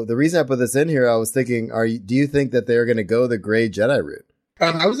 So the reason I put this in here, I was thinking, do you think that they're going to go the gray Jedi route?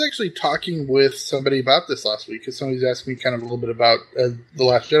 I was actually talking with somebody about this last week because somebody's asked me kind of a little bit about The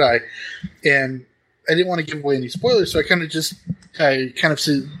Last Jedi, and I didn't want to give away any spoilers, so I kind of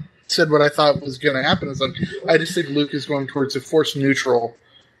said what I thought was going to happen. I just think Luke is going towards a force neutral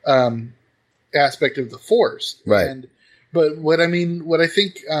aspect of the Force, right? But what I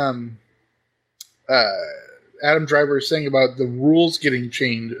think Adam Driver is saying about the rules getting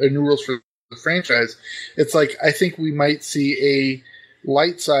changed, new rules for the franchise, it's like I think we might see a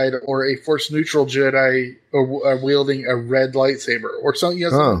light side or a force neutral Jedi wielding a red lightsaber or something.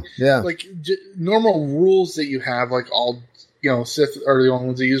 Like normal rules that you have, like all Sith are the only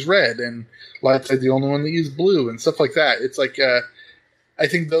ones that use red, and light side the only one that use blue, and stuff like that. It's like I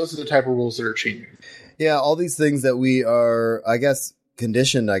think those are the type of rules that are changing. Yeah, all these things that we are, I guess,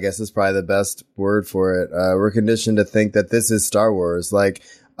 conditioned, I guess is probably the best word for it. We're conditioned to think that this is Star Wars. Like,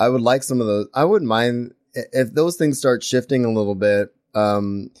 I would like some of those. I wouldn't mind if those things start shifting a little bit.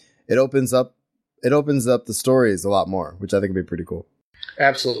 It opens up the stories a lot more, which I think would be pretty cool.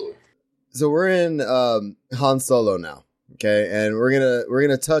 Absolutely. So we're in Han Solo now. Okay, and we're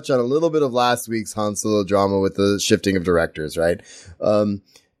gonna touch on a little bit of last week's Han Solo drama with the shifting of directors, right?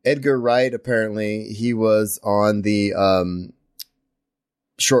 Edgar Wright, apparently, he was on the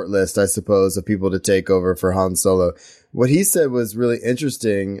short list, I suppose, of people to take over for Han Solo. What he said was really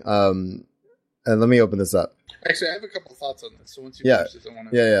interesting. And let me open this up. Actually, I have a couple thoughts on this. So once you finish this, I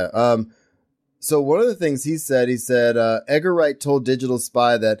want to. Yeah. So one of the things he said, Edgar Wright told Digital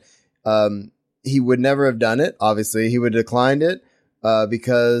Spy that he would never have done it. Obviously, he would have declined it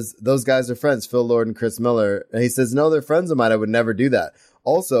because those guys are friends, Phil Lord and Chris Miller. And he says, no, they're friends of mine. I would never do that.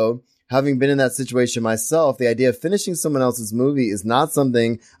 Also, having been in that situation myself, the idea of finishing someone else's movie is not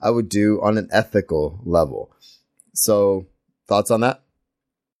something I would do on an ethical level. So, thoughts on that?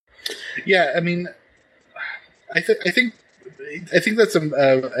 Yeah, I mean, I think that's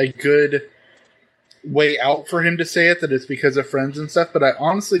a good way out for him to say it, that it's because of friends and stuff, but I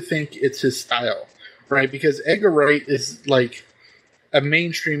honestly think it's his style, right? Because Edgar Wright is like a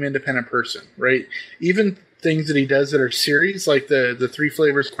mainstream independent person, right? Even things that he does that are series, like the Three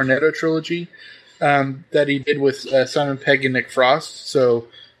Flavors Cornetto trilogy that he did with Simon Pegg and Nick Frost. So,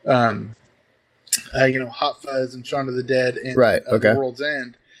 Hot Fuzz and Shaun of the Dead and The World's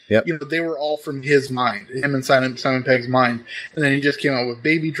End. Yep. They were all from his mind, him and Simon Pegg's mind. And then he just came out with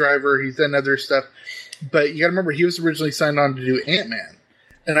Baby Driver. He's done other stuff. But you got to remember, he was originally signed on to do Ant-Man.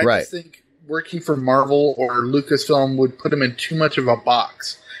 And I just think working for Marvel or Lucasfilm would put him in too much of a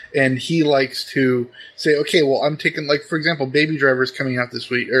box. And he likes to say, okay, well, I'm taking, like, for example, Baby Driver is coming out this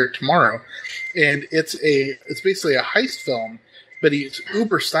week or tomorrow. And it's basically a heist film, but he's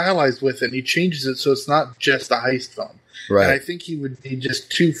uber stylized with it. And he changes it so it's not just a heist film. Right. And I think he would be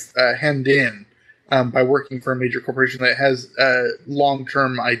just too hemmed in by working for a major corporation that has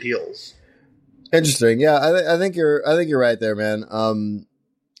long-term ideals. Interesting. Yeah, I think you're right there, man.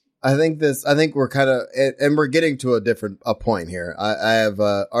 I think we're kind of, and we're getting to a point here. I have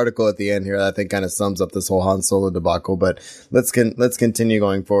an article at the end here that I think kind of sums up this whole Han Solo debacle, but let's continue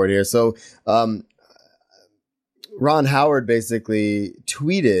going forward here. So, Ron Howard basically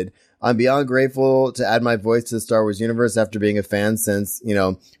tweeted, "I'm beyond grateful to add my voice to the Star Wars universe after being a fan since,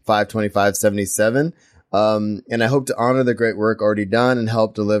 5/25/77. And I hope to honor the great work already done and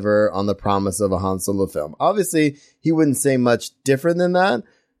help deliver on the promise of a Han Solo film." Obviously, he wouldn't say much different than that,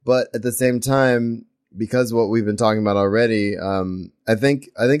 but at the same time, because of what we've been talking about already, I think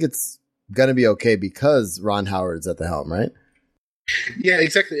it's gonna be okay because Ron Howard's at the helm, right? Yeah,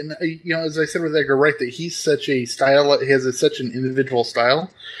 exactly. And as I said with Edgar Wright, that he's such a style, he has such an individual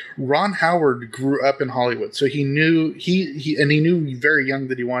style. Ron Howard grew up in Hollywood, so he knew he knew very young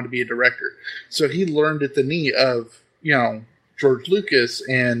that he wanted to be a director. So he learned at the knee of George Lucas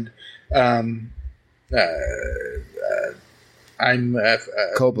and I'm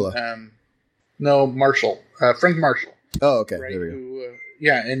Coppola. No, Marshall, Frank Marshall. Oh, okay. Right? There we go. Who,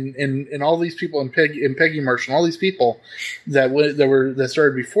 yeah, and all these people, and Peggy Marshall, and all these people that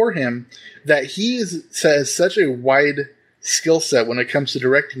started before him, that he has such a wide skill set when it comes to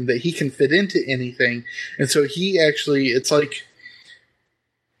directing that he can fit into anything, and so he actually, it's like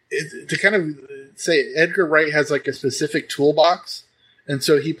to kind of say Edgar Wright has like a specific toolbox, and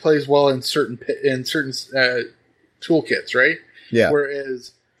so he plays well in certain toolkits, right? Yeah.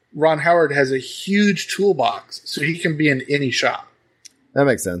 Whereas Ron Howard has a huge toolbox, so he can be in any shop. That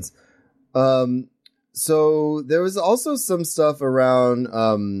makes sense. So there was also some stuff around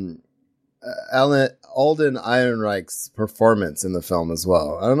Alden Ehrenreich's performance in the film as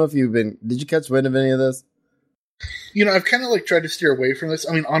well. I don't know if did you catch wind of any of this? You know, I've kind of like tried to steer away from this.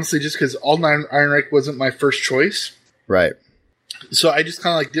 I mean, honestly, just because Alden Ehrenreich wasn't my first choice. Right. So I just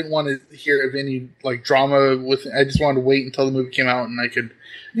kind of like didn't want to hear of any like drama with. I just wanted to wait until the movie came out and I could,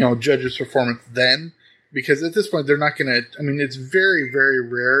 judge his performance then. Because at this point, they're not going to. I mean, it's very, very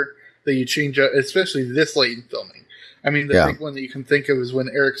rare that you change up, especially this late in filming. I mean, the big one that you can think of is when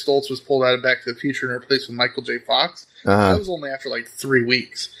Eric Stoltz was pulled out of Back to the Future and replaced with Michael J. Fox. That was only after like 3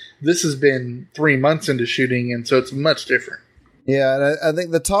 weeks. This has been 3 months into shooting, and so it's much different. Yeah, and I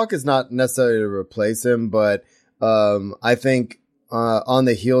think the talk is not necessarily to replace him, but I think on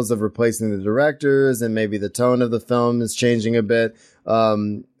the heels of replacing the directors and maybe the tone of the film is changing a bit.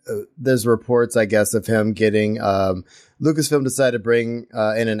 There's reports, I guess, of him getting Lucasfilm decided to bring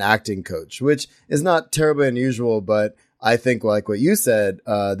in an acting coach, which is not terribly unusual, but I think like what you said,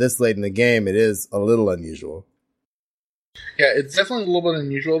 this late in the game, it is a little unusual. Yeah, it's definitely a little bit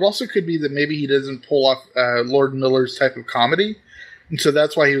unusual. It also could be that maybe he doesn't pull off Lord Miller's type of comedy, and so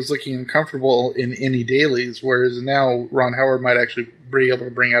that's why he was looking uncomfortable in any dailies, whereas now Ron Howard might actually be able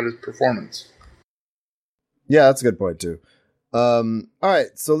to bring out his performance. Yeah, that's a good point, too. All right,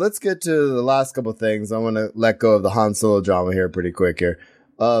 so let's get to the last couple things. I want to let go of the Han Solo drama here pretty quick here.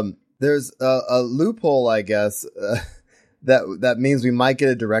 There's a loophole, I guess, that means we might get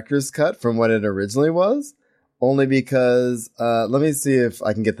a director's cut from what it originally was, only because, let me see if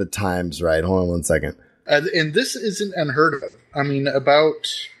I can get the times right. Hold on one second. And this isn't unheard of. I mean, I want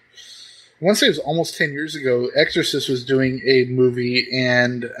to say it was almost 10 years ago, Exorcist was doing a movie,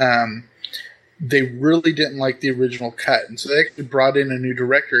 and they really didn't like the original cut. And so they actually brought in a new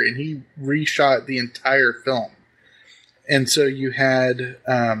director, and he reshot the entire film. And so you had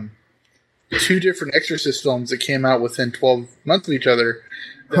 2 different Exorcist films that came out within 12 months of each other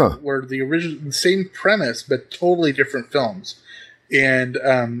that were the same premise, but totally different films. And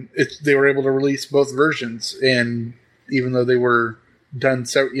they were able to release both versions, and even though they were done,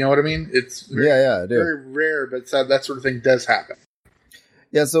 so you know what I mean? It's very rare, but that sort of thing does happen.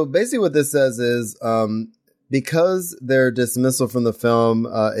 Yeah, so basically what this says is because their dismissal from the film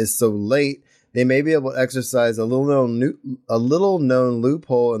is so late, they may be able to exercise a little known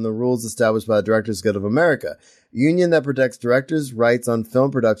loophole in the rules established by the Directors Guild of America, union that protects directors' rights on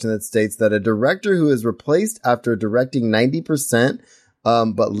film production, that states that a director who is replaced after directing 90%,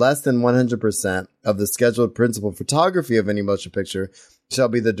 but less than 100% of the scheduled principal photography of any motion picture shall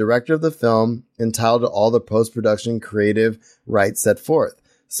be the director of the film, entitled to all the post-production creative rights set forth.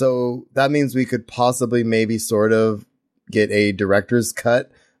 So that means we could possibly maybe sort of get a director's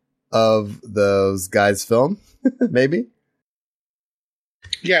cut of those guys' film, maybe.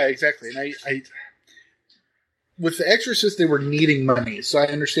 Yeah, exactly. And I with The Exorcist, they were needing money, so I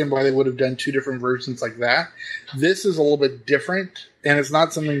understand why they would have done 2 different versions like that. This is a little bit different, and it's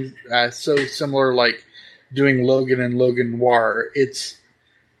not something so similar like doing Logan and Logan Noir.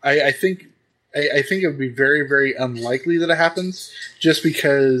 I think it would be very, very unlikely that it happens, just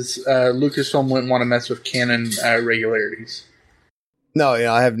because Lucasfilm wouldn't want to mess with canon regularities. No,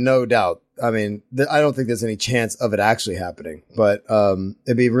 I have no doubt. I mean, I don't think there's any chance of it actually happening, but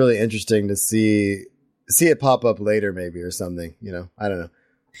it'd be really interesting to see it pop up later, maybe, or something. I don't know.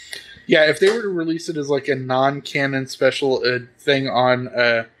 Yeah, if they were to release it as like a non-canon special thing on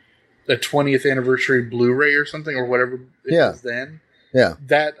the 20th anniversary Blu-ray or something, or whatever it is then,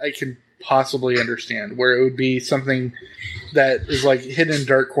 that I can possibly understand, where it would be something that is like hidden in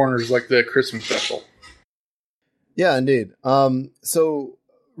dark corners, like the Christmas special. Yeah, indeed. So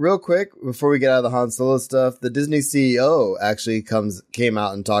real quick, before we get out of the Han Solo stuff, the Disney CEO actually came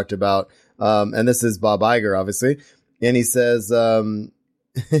out and talked about, and this is Bob Iger, obviously, and he says,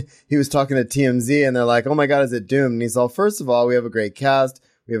 he was talking to TMZ, and they're like, oh my God, is it doomed? And he's all, first of all, we have a great cast,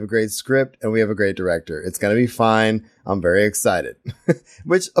 we have a great script, and we have a great director. It's going to be fine. I'm very excited.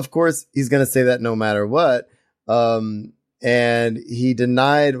 Which, of course, he's going to say that no matter what. And he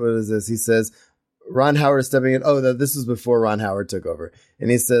denied, what is this? He says, Ron Howard stepping in. Oh, this was before Ron Howard took over.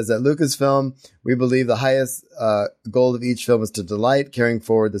 And he says, at Lucasfilm, we believe the highest goal of each film is to delight, carrying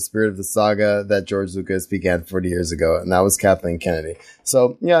forward the spirit of the saga that George Lucas began 40 years ago. And that was Kathleen Kennedy.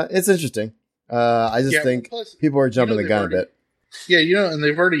 So, yeah, it's interesting. I just think people are jumping the gun a bit. Yeah, and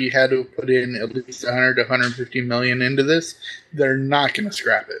they've already had to put in at least 100 to 150 million into this. They're not going to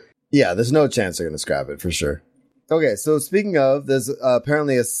scrap it. Yeah, there's no chance they're going to scrap it for sure. Okay, so speaking of, there's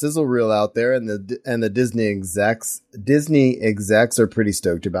apparently a sizzle reel out there, and the Disney execs are pretty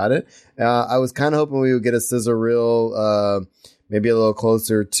stoked about it. I was kind of hoping we would get a sizzle reel, maybe a little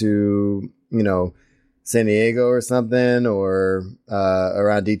closer to San Diego or something, or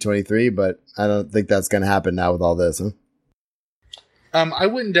around D23, but I don't think that's going to happen now with all this. Huh? I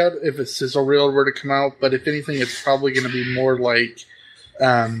wouldn't doubt if a sizzle reel were to come out, but if anything, it's probably going to be more like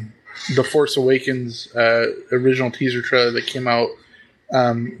the Force Awakens original teaser trailer that came out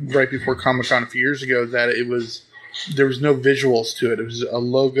right before Comic-Con a few years ago, that there was no visuals to it. It was a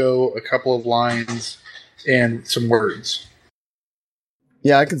logo, a couple of lines, and some words.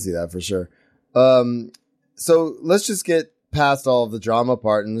 Yeah, I can see that for sure. So let's just get past all of the drama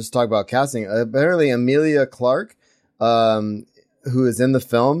part and just talk about casting. Apparently Emilia Clarke, who is in the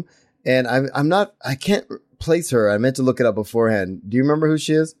film, and I can't place her. I meant to look it up beforehand. Do you remember who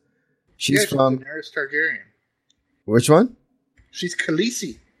she is? She's from Daenerys Targaryen. Which one? She's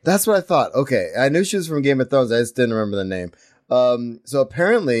Khaleesi. That's what I thought. Okay, I knew she was from Game of Thrones. I just didn't remember the name. So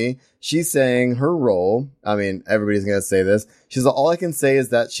apparently she's saying her role. I mean, everybody's gonna say this. She's all I can say is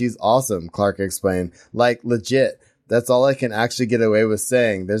that she's awesome. Clark explained, like legit. That's all I can actually get away with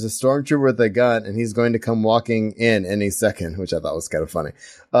saying. There's a stormtrooper with a gun, and he's going to come walking in any second, which I thought was kind of funny.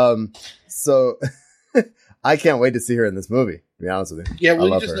 So I can't wait to see her in this movie, to be honest with you. Yeah, well,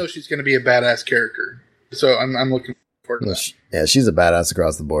 you just know she's going to be a badass character. So I'm looking forward to that. Yeah, she's a badass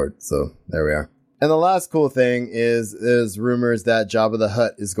across the board. So there we are. And the last cool thing is there's rumors that Jabba the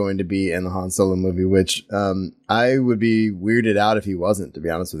Hutt is going to be in the Han Solo movie, which I would be weirded out if he wasn't, to be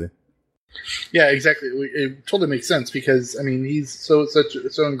honest with you. Yeah, exactly. It totally makes sense because, I mean, he's so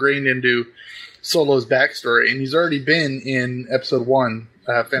ingrained into Solo's backstory, and he's already been in Episode 1,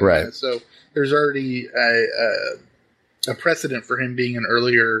 Fanboy. Right. So there's already a precedent for him being an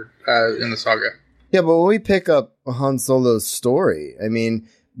earlier in the saga. Yeah, but when we pick up Han Solo's story, I mean,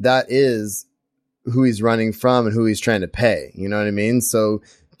 that is who he's running from and who he's trying to pay. You know what I mean? So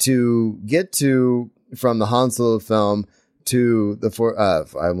to get from the Han Solo film to I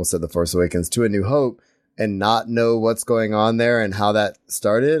almost said the Force Awakens, to A New Hope, and not know what's going on there and how that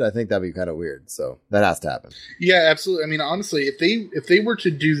started, I think that'd be kind of weird. So that has to happen. Yeah, absolutely. I mean, honestly, if they were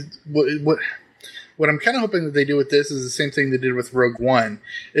to do what I'm kind of hoping that they do with this is the same thing they did with Rogue One,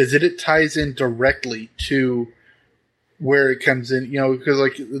 is that it ties in directly to where it comes in, because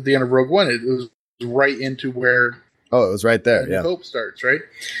like at the end of Rogue One, it was right into where it was right there. Yeah, Hope starts, right?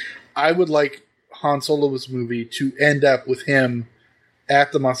 I would like Han Solo's movie to end up with him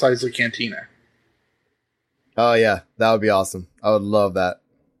at the Mos Eisley Cantina. Oh yeah, that would be awesome. I would love that.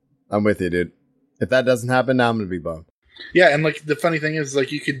 I'm with you, dude. If that doesn't happen, now I'm gonna be bummed. Yeah, and like the funny thing is,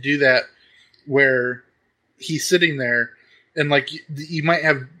 like you could do that where he's sitting there, and like you might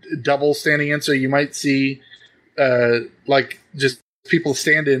have double standing in, so you might see like just people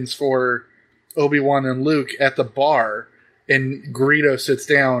stand-ins for Obi-Wan and Luke at the bar, and Greedo sits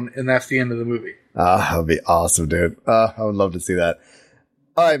down, and that's the end of the movie. That would be awesome, dude. I would love to see that.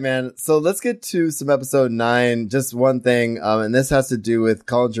 All right, man. So let's get to some episode 9. Just one thing, and this has to do with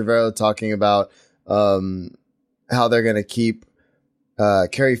Colin Trevorrow talking about how they're going to keep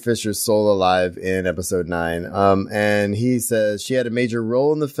Carrie Fisher's soul alive in episode 9. And he says she had a major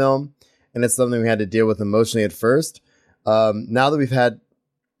role in the film, and it's something we had to deal with emotionally at first. Now that we've had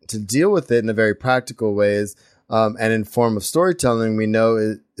to deal with it in a very practical ways, and in form of storytelling, we know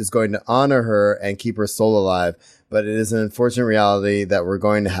it is going to honor her and keep her soul alive. But it is an unfortunate reality that we're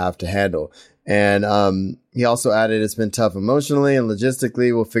going to have to handle. And he also added, it's been tough emotionally and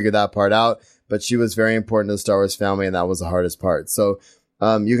logistically. We'll figure that part out. But she was very important to the Star Wars family, and that was the hardest part. So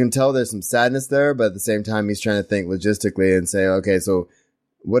you can tell there's some sadness there, but at the same time, he's trying to think logistically and say, okay, so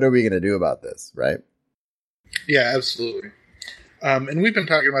what are we going to do about this, right? Yeah, absolutely. And we've been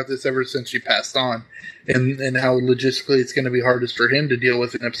talking about this ever since she passed on, and how logistically it's going to be hardest for him to deal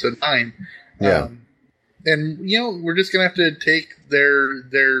with in episode 9. Yeah. And we're just going to have to take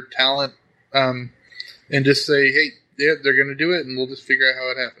their talent, and just say, hey, yeah, they're going to do it, and we'll just figure out how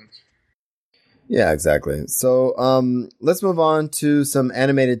it happens. Yeah, exactly. So let's move on to some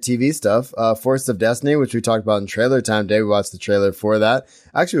animated TV stuff. Force of Destiny, which we talked about in trailer time today. We watched the trailer for that.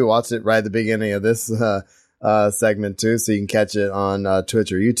 Actually, we watched it right at the beginning of this segment too, so you can catch it on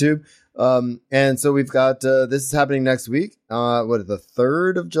Twitch or YouTube. And so we've got this is happening next week. The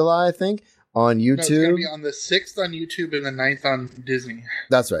 3rd of July, I think, on YouTube. No, it's going to be on the 6th on YouTube and the 9th on Disney.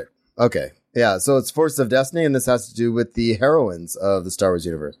 That's right. Okay. Yeah, so it's Forces of Destiny, and this has to do with the heroines of the Star Wars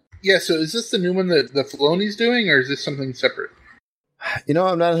universe. Yeah, so is this the new one that the Filoni's doing, or is this something separate? I'm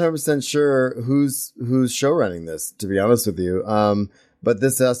not 100% sure who's show running this, to be honest with you. But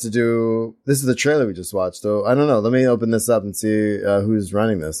this has to do. This is the trailer we just watched, so I don't know. Let me open this up and see who's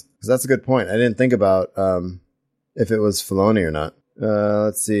running this, because that's a good point. I didn't think about if it was Filoni or not.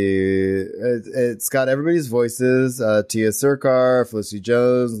 Let's see. It's got everybody's voices: Tia Serkar, Felicity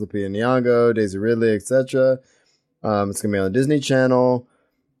Jones, Lupita Nyong'o, Daisy Ridley, etc. It's gonna be on the Disney Channel,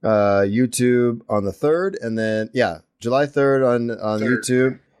 YouTube on the 3rd, and then July 3rd on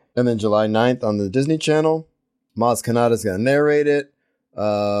YouTube, and then July 9th on the Disney Channel. Maz Kanata's gonna narrate it.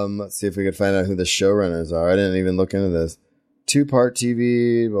 Let's see if we can find out who the showrunners are. I didn't even look into this. 2-part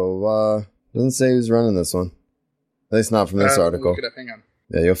TV, blah, blah, blah. Doesn't say who's running this one. At least not from this article. Look it up. Hang on.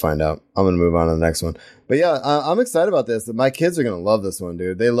 Yeah, you'll find out. I'm going to move on to the next one. But yeah, I'm excited about this. My kids are going to love this one,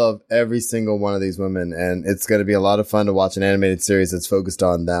 dude. They love every single one of these women, and it's going to be a lot of fun to watch an animated series that's focused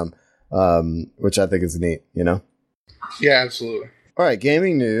on them, which I think is neat, you know? Yeah, absolutely. All right,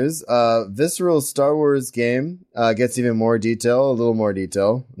 gaming news. Visceral's Star Wars game gets even more detail, a little more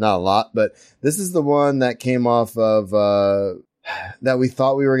detail. Not a lot, but this is the one that came off of that we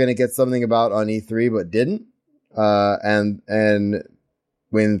thought we were going to get something about on E3, but didn't. And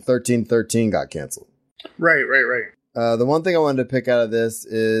when 1313 got canceled. Right. The one thing I wanted to pick out of this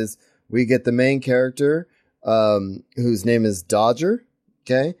is we get the main character, whose name is Dodger.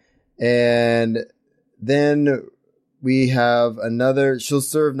 Okay. And then we have she'll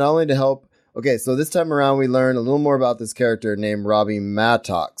serve not only to help. Okay. So this time around, we learn a little more about this character named Robbie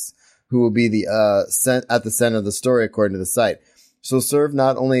Mattox, who will be the, at the center of the story, according to the site. She'll serve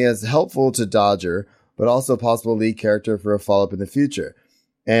not only as helpful to Dodger, but also a possible lead character for a follow-up in the future.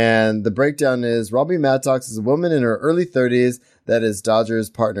 And the breakdown is Robbie Mattox is a woman in her early 30s that is Dodger's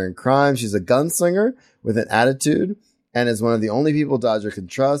partner in crime. She's a gunslinger with an attitude and is one of the only people Dodger can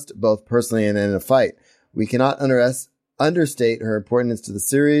trust, both personally and in a fight. We cannot understate her importance to the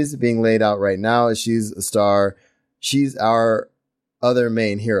series being laid out right now, as she's a star. She's our other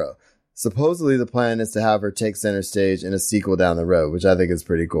main hero. Supposedly the plan is to have her take center stage in a sequel down the road, which I think is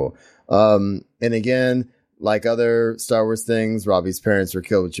pretty cool. And again, like other Star Wars things, Robbie's parents were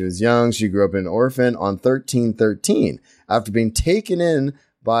killed when she was young. She grew up an orphan on 1313 after being taken in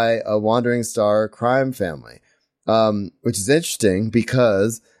by a wandering star crime family, which is interesting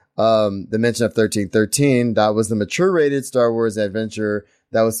because the mention of 1313, that was the mature rated Star Wars adventure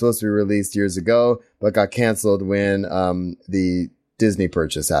that was supposed to be released years ago, but got canceled when the Disney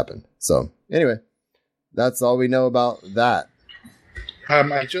purchase happened. So anyway, that's all we know about that.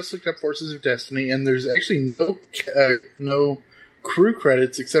 I just looked up Forces of Destiny, and there's actually no crew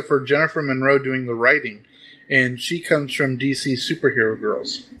credits except for Jennifer Monroe doing the writing, and she comes from DC Superhero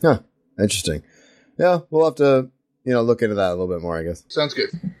Girls. Huh. Interesting. Yeah, we'll have to look into that a little bit more, I guess. Sounds good.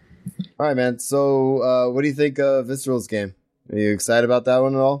 All right, man. So, what do you think of Visceral's game? Are you excited about that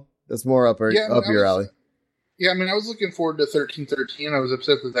one at all? That's more up your alley. Yeah, I mean, I was looking forward to 1313. I was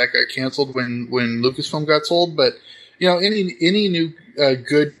upset that got canceled when Lucasfilm got sold, but any new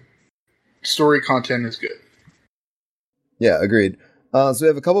good story content is good. Yeah, agreed. So we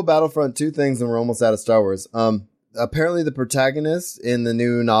have a couple Battlefront 2 things, and we're almost out of Star Wars. Apparently, the protagonist in the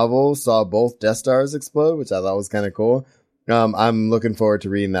new novel saw both Death Stars explode, which I thought was kind of cool. I'm looking forward to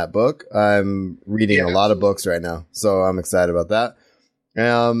reading that book. I'm reading a lot of books right now, so I'm excited about that.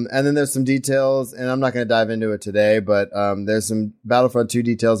 And then there's some details, and I'm not going to dive into it today, but there's some Battlefront 2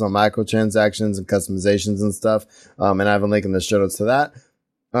 details on microtransactions and customizations and stuff. And I have a link in the show notes to that.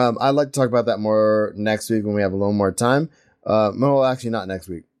 I'd like to talk about that more next week when we have a little more time. Well, actually not next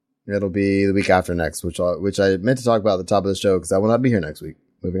week. It'll be the week after next, which I meant to talk about at the top of the show because I will not be here next week.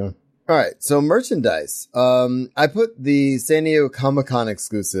 Moving on. All right. So merchandise. I put the San Diego Comic-Con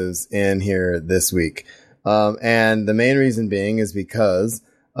exclusives in here this week. And the main reason being is because,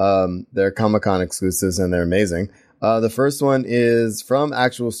 they're Comic-Con exclusives and they're amazing. The first one is from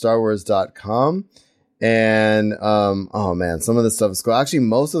actualstarwars.com. And, oh man, some of the stuff is cool. Actually,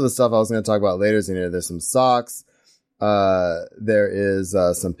 most of the stuff I was going to talk about later is in here. There's some socks. There is,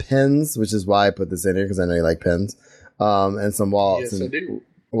 some pins, which is why I put this in here because I know you like pins. And some wallets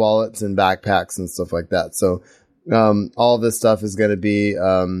wallets and backpacks and stuff like that. So, all of this stuff is going to be,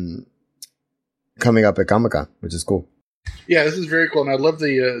 coming up at Comic-Con, which is cool. Yeah, this is very cool, and I love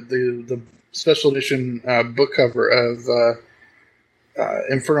the special edition book cover of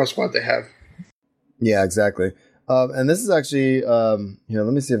Inferno Squad they have. Yeah, exactly. And this is actually, here,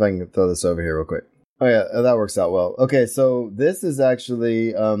 let me see if I can throw this over here real quick. Oh yeah, that works out well. Okay, so this is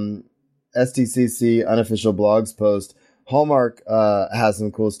actually STCC unofficial blogs post. Hallmark has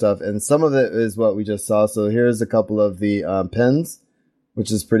some cool stuff, and some of it is what we just saw. So here's a couple of the pins,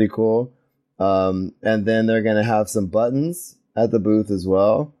 which is pretty cool. And then they're going to have some buttons at the booth as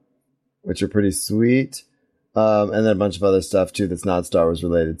well, which are pretty sweet. And then a bunch of other stuff too that's not Star Wars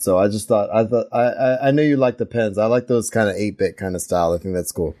related. So I knew you liked the pins. I like those kind of 8-bit kind of style. I think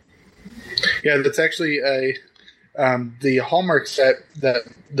that's cool. Yeah, that's actually the Hallmark set that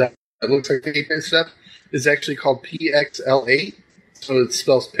looks like the 8-bit stuff is actually called PXL8. So it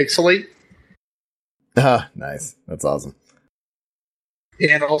spells pixelate. Ah, nice. That's awesome.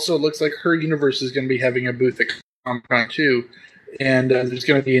 And also it looks like her universe is going to be having a booth at Comic-Con too. And there's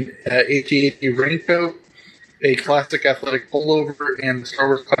going to be an AT-AT raincoat, a classic athletic pullover, and the Star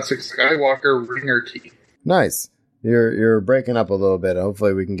Wars Classic Skywalker ringer tee. Nice. You're breaking up a little bit.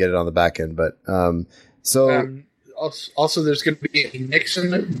 Hopefully we can get it on the back end. But also there's going to be a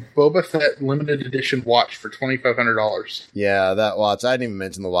Nixon Boba Fett limited edition watch for $2,500. Yeah, that watch. I didn't even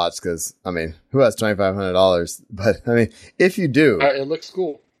mention the watch because, I mean, who has $2,500? But, I mean, if you do, it looks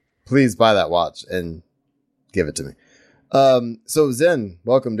cool. Please buy that watch and give it to me. So Zen,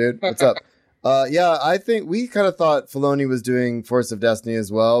 welcome, dude. What's up? Yeah, I think we kind of thought Filoni was doing Force of Destiny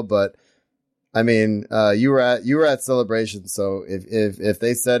as well, but I mean, you were at Celebration, so if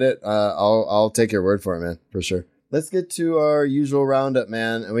they said it, I'll take your word for it, man, for sure. Let's get to our usual roundup,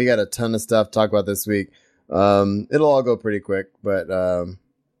 man, and we got a ton of stuff to talk about this week. It'll all go pretty quick, but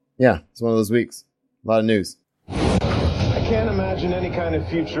yeah, it's one of those weeks. A lot of news. I can't imagine any kind of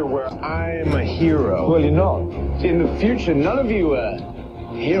future where I'm a hero. Well, you're not. See, in the future, none of you are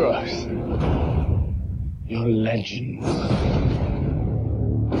heroes. You're legends.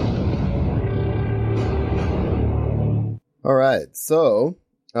 All right, so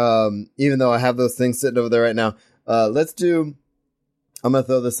even though I have those things sitting over there right now, I'm gonna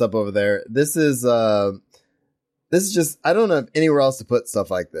throw this up over there. This is just, I don't have anywhere else to put stuff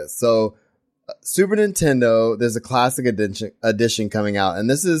like this. So Super Nintendo, there's a classic edition coming out, and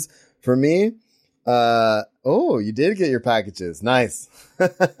this is for me. Oh, you did get your packages. Nice.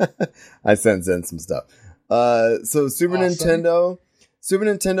 I sent Zen some stuff. So Super Nintendo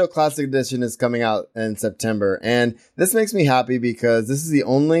Classic Edition is coming out in September, and this makes me happy because this is the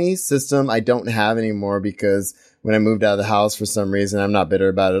only system I don't have anymore, because when I moved out of the house, for some reason, I'm not bitter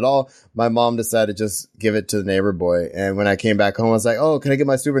about it at all, my mom decided to just give it to the neighbor boy. And when I came back home, I was like, oh, can I get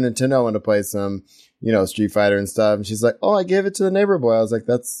my Super Nintendo? I want to play some, Street Fighter and stuff. And she's like, oh, I gave it to the neighbor boy. I was like,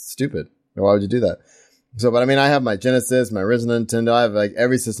 that's stupid. Why would you do that? So, but I mean, I have my Genesis, my original Nintendo. I have like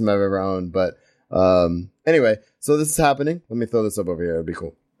every system I've ever owned. But anyway, so this is happening. Let me throw this up over here. It'd be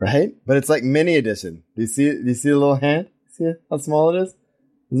cool. Right? But it's like mini edition. Do you see the little hand? See how small it is?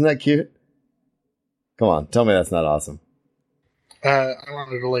 Isn't that cute? Come on, tell me that's not awesome. I'm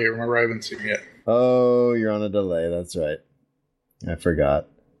on a delay. Remember, I haven't seen it yet. Oh, you're on a delay. That's right. I forgot.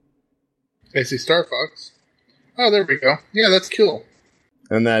 I see Star Fox. Oh, there we go. Yeah, that's cool.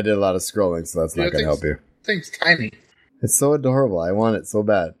 And then I did a lot of scrolling, so that's not going to help you. Thing's tiny. It's so adorable. I want it so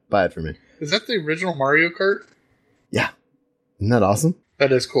bad. Buy it for me. Is that the original Mario Kart? Yeah. Isn't that awesome?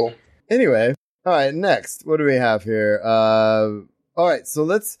 That is cool. Anyway, all right, next. What do we have here? All right, so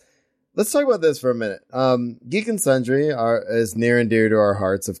let's talk about this for a minute. Geek and Sundry is near and dear to our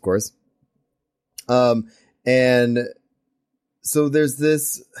hearts, of course. And so there's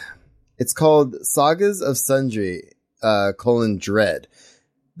this, it's called Sagas of Sundry, Dread.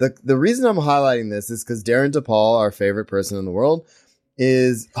 The reason I'm highlighting this is because Darren DePaul, our favorite person in the world,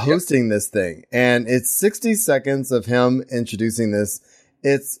 is hosting this thing. And it's 60 seconds of him introducing this.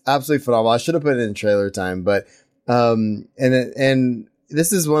 It's absolutely phenomenal. I should have put it in trailer time, but, and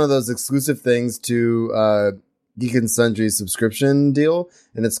this is one of those exclusive things to Geek and Sundry's subscription deal,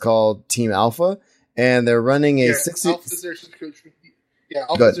 and it's called Team Alpha, and they're running a 60. Alpha's their subscription. Yeah,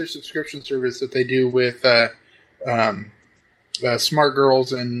 Alpha's their subscription service that they do with Smart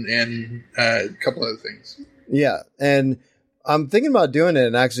Girls and a couple other things. Yeah, and I'm thinking about doing it,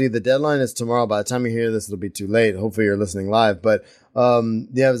 and actually the deadline is tomorrow. By the time you hear this, it'll be too late. Hopefully you're listening live, but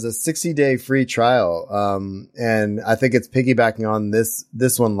it was a 60-day free trial, and I think it's piggybacking on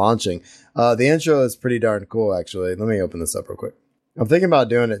this one launching. The intro is pretty darn cool, actually. Let me open this up real quick. I'm thinking about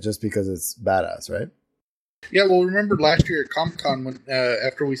doing it just because it's badass, right? Yeah, well, remember last year at Comic-Con when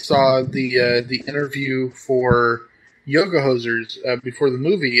after we saw the interview for Yoga Hosers before the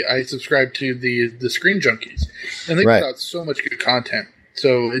movie, I subscribed to the Screen Junkies, and they put out so much good content.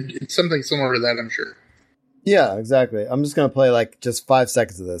 So it's something similar to that, I'm sure. Yeah, exactly. I'm just gonna play like just 5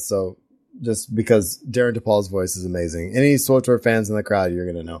 seconds of this, so just because Darren DePaul's voice is amazing. Any SWTOR fans in the crowd, you're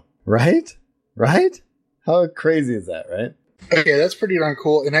gonna know, right? Right? How crazy is that, right? Okay, that's pretty darn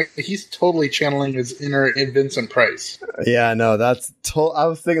cool. And he's totally channeling his inner Vincent Price. Yeah, no, that's I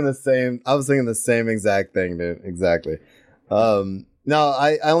was thinking the same. I was thinking the same exact thing, dude. Exactly. No,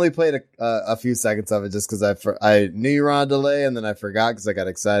 I only played a few seconds of it just because I knew you were on a delay, and then I forgot because I got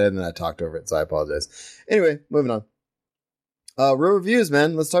excited and then I talked over it, so I apologize. Anyway, moving on. Real reviews,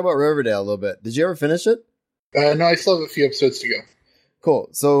 man. Let's talk about Riverdale a little bit. Did you ever finish it? No, I still have a few episodes to go. Cool.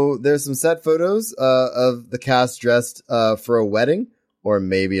 So there's some set photos of the cast dressed for a wedding or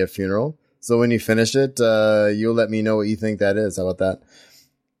maybe a funeral. So when you finish it, you'll let me know what you think that is. How about that?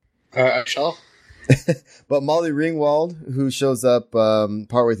 I shall. But Molly Ringwald, who shows up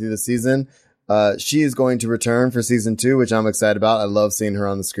partway through the season, she is going to return for season 2, which I'm excited about. I love seeing her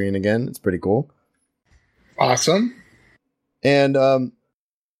on the screen again. It's pretty cool. Awesome. And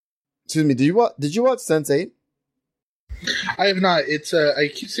excuse me, did you watch Sense8? I have not. It's I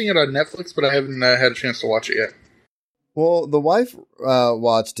keep seeing it on Netflix, but I haven't had a chance to watch it yet. Well, the wife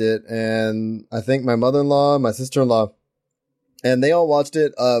watched it, and I think my mother-in-law, my sister-in-law, and they all watched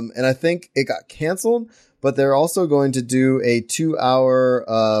it. And I think it got canceled, but they're also going to do a 2-hour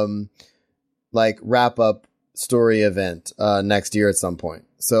like wrap-up story event next year at some point.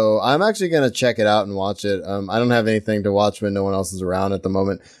 So I'm actually going to check it out and watch it. I don't have anything to watch when no one else is around at the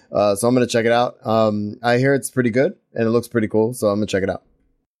moment. So I'm going to check it out. I hear it's pretty good and it looks pretty cool. So I'm going to check it out.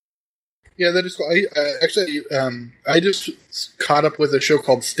 Yeah, that is cool. I just caught up with a show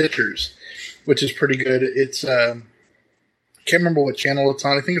called Stitchers, which is pretty good. It's, can't remember what channel it's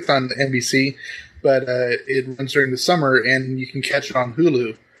on. I think it's on NBC, but it runs during the summer and you can catch it on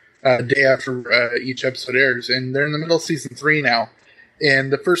Hulu day after each episode airs. And they're in the middle of season 3 now.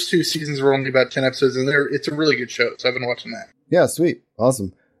 And the first 2 seasons were only about 10 episodes, and it's a really good show, so I've been watching that. Yeah, sweet.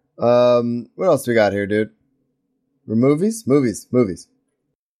 Awesome. What else we got here, dude? Movies?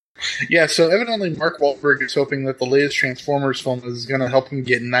 Yeah, so evidently Mark Wahlberg is hoping that the latest Transformers film is going to help him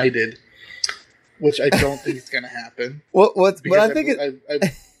get knighted, which I don't think is going to happen. But I think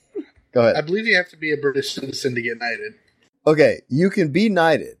Go ahead. I believe you have to be a British citizen to get knighted. Okay, you can be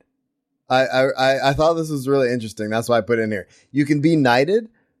knighted. I thought this was really interesting. That's why I put it in here. You can be knighted,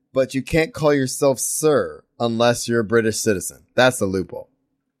 but you can't call yourself sir unless you're a British citizen. That's the loophole.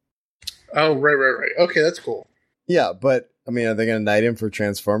 Oh, right. Okay, that's cool. Yeah, but, I mean, are they going to knight him for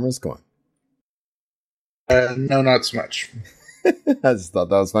Transformers? Come on. No, not so much. I just thought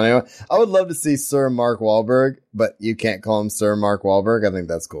that was funny. I would love to see Sir Mark Wahlberg, but you can't call him Sir Mark Wahlberg. I think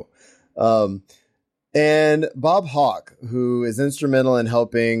that's cool. And Bob Hawke, who is instrumental in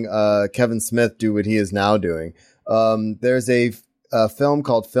helping Kevin Smith do what he is now doing. There's a film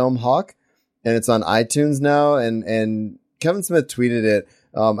called Film Hawk, and it's on iTunes now. And Kevin Smith tweeted it.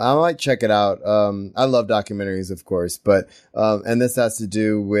 I might check it out. I love documentaries, of course, but and this has to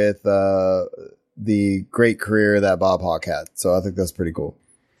do with the great career that Bob Hawke had. So I think that's pretty cool.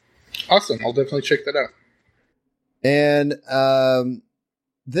 Awesome. I'll definitely check that out. And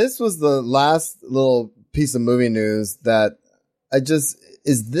this was the last little piece of movie news that is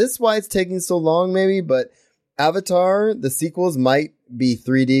this why it's taking so long maybe? But Avatar, the sequels might be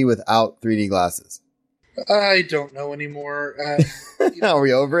 3D without 3D glasses. I don't know anymore. Are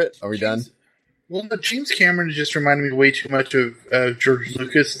we over it? Are we done? Well, James Cameron just reminded me way too much of George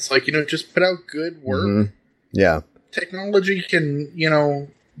Lucas. It's like, just put out good work. Mm-hmm. Yeah. Technology can,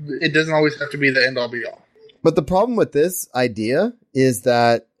 it doesn't always have to be the end all be all. But the problem with this idea is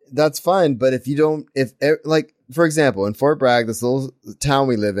that that's fine. But like, for example, in Fort Bragg, this little town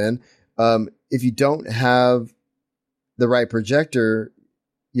we live in, if you don't have the right projector,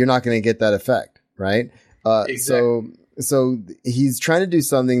 you're not going to get that effect. Right. Exactly. So he's trying to do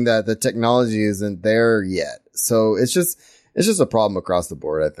something that the technology isn't there yet. So it's just a problem across the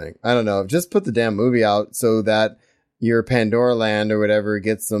board. I think. I don't know. Just put the damn movie out so that your Pandora Land or whatever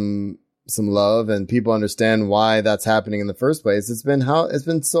gets some love and people understand why that's happening in the first place. It's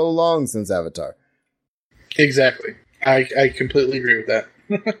been so long since Avatar. Exactly. I completely agree with that.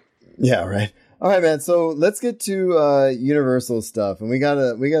 Yeah. Right. All right, man. So let's get to Universal stuff, and we got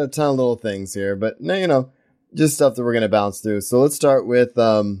a ton of little things here, but just stuff that we're gonna bounce through. So let's start with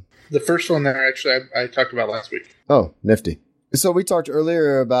the first one that actually I talked about last week. Oh, nifty. So we talked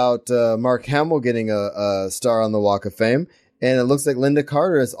earlier about Mark Hamill getting a star on the Walk of Fame, and it looks like Linda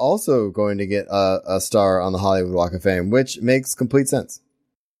Carter is also going to get a star on the Hollywood Walk of Fame, which makes complete sense.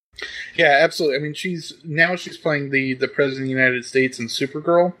 Yeah, absolutely. I mean, she's playing the President of the United States in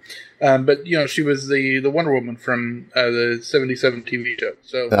Supergirl, but she was the Wonder Woman from the '77 TV show.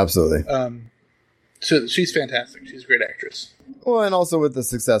 So absolutely. So she's fantastic. She's a great actress. Well, and also with the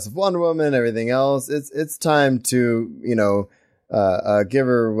success of Wonder Woman and everything else, it's time to, give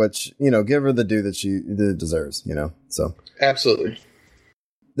her give her the due that she deserves, so. Absolutely.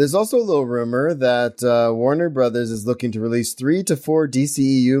 There's also a little rumor that Warner Brothers is looking to release 3 to 4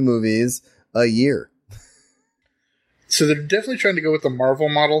 DCEU movies a year. So they're definitely trying to go with the Marvel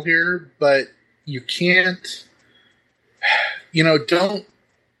model here, but you can't, don't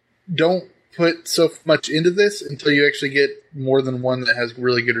put so much into this until you actually get more than one that has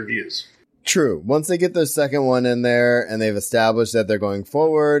really good reviews. True. Once they get their second one in there and they've established that they're going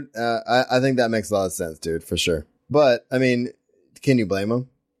forward, I think that makes a lot of sense, dude, for sure. But, I mean, can you blame them?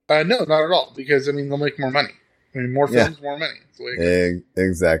 No, not at all, because, they'll make more money. More films, more money. That's the way it goes.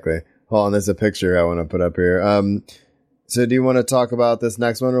 Exactly. Hold on, there's a picture I want to put up here. So do you want to talk about this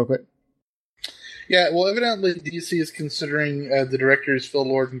next one real quick? Yeah, well, evidently DC is considering the directors Phil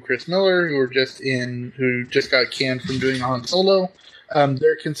Lord and Chris Miller, who just got canned from doing Han Solo.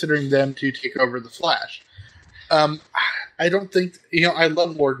 They're considering them to take over The Flash. I don't think I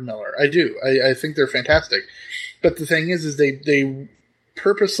love Lord and Miller. I do. I think they're fantastic. But the thing is they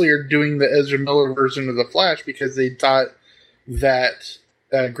purposely are doing the Ezra Miller version of The Flash because they thought that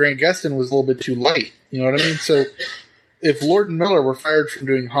Grant Gustin was a little bit too light. You know what I mean? So if Lord and Miller were fired from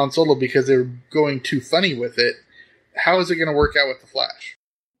doing Han Solo because they were going too funny with it, how is it going to work out with The Flash?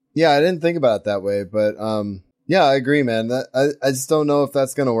 Yeah, I didn't think about it that way, but yeah, I agree, man. I just don't know if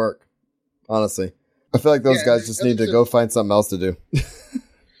that's going to work, honestly. I feel like those guys just need to go find something else to do.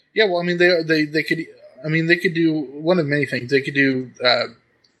 Yeah, well, they could do one of many things. They could do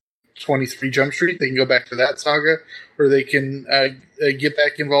 23 Jump Street. They can go back to that saga, or they can get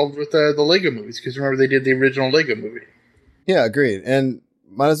back involved with the Lego movies, because remember they did the original Lego movie. Yeah, agreed. And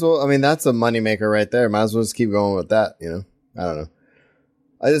might as well. I mean, that's a moneymaker right there. Might as well just keep going with that. I don't know.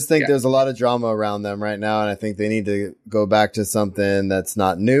 I just think there's a lot of drama around them right now, and I think they need to go back to something that's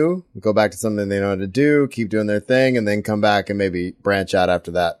not new. Go back to something they know how to do. Keep doing their thing, and then come back and maybe branch out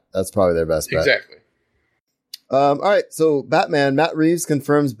after that. That's probably their best bet. Exactly. All right, so Batman. Matt Reeves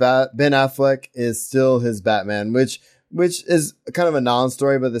confirms Ben Affleck is still his Batman, which is kind of a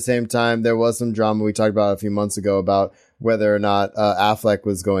non-story, but at the same time, there was some drama we talked about a few months ago about whether or not Affleck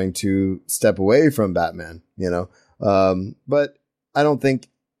was going to step away from Batman, but I don't think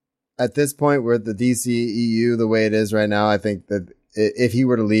at this point we're at the DCEU the way it is right now. I think that if he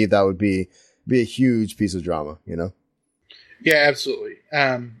were to leave, that would be a huge piece of drama, Yeah, absolutely.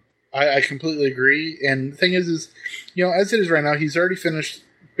 I completely agree. And the thing is, as it is right now, he's already finished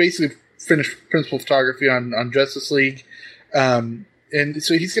principal photography on Justice League. And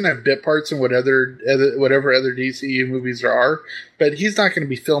so he's going to have bit parts in whatever other DCU movies there are, but he's not going to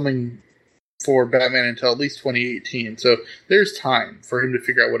be filming for Batman until at least 2018. So there's time for him to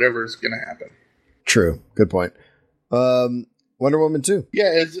figure out whatever is going to happen. True. Good point. Wonder Woman 2.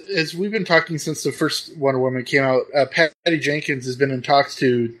 Yeah, as we've been talking since the first Wonder Woman came out, Patty Jenkins has been in talks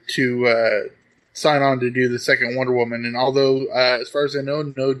to sign on to do the second Wonder Woman. And although, as far as I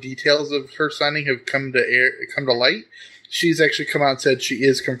know, no details of her signing have come to light, she's actually come out and said she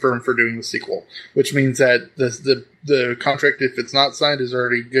is confirmed for doing the sequel, which means that the contract, if it's not signed, is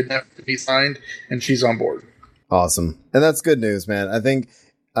already good enough to be signed, and she's on board. Awesome. And that's good news, man. I think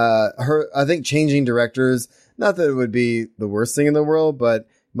changing directors, not that it would be the worst thing in the world, but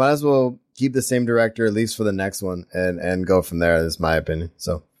might as well keep the same director, at least for the next one, and go from there, is my opinion.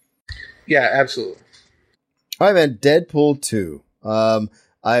 So, yeah, absolutely. All right, man. Deadpool 2.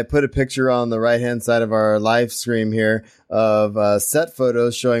 I put a picture on the right-hand side of our live stream here of set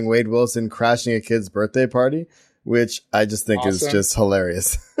photos showing Wade Wilson crashing a kid's birthday party, which I just think is just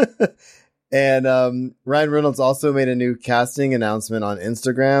hilarious. And Ryan Reynolds also made a new casting announcement on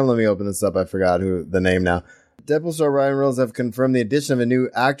Instagram. Let me open this up. I forgot the name now. Deadpool star Ryan Reynolds have confirmed the addition of a new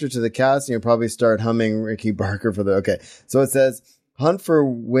actor to the cast, and you'll probably start humming Ricky Barker for okay. So it says, Hunt for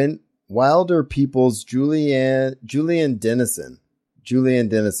Wilder People's Julian Dennison. Julian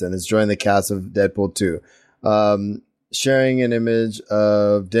Dennison has joined the cast of Deadpool 2, sharing an image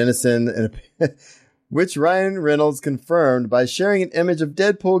of Dennison, which Ryan Reynolds confirmed by sharing an image of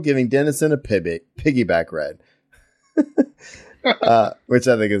Deadpool giving Dennison a piggyback ride, which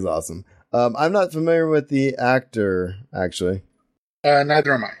I think is awesome. I'm not familiar with the actor, actually.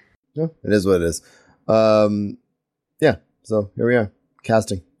 Neither am I. No, it is what it is. Yeah, so here we are.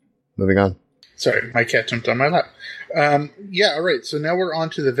 Casting. Moving on. Sorry, my cat jumped on my lap. Yeah, all right. So now we're on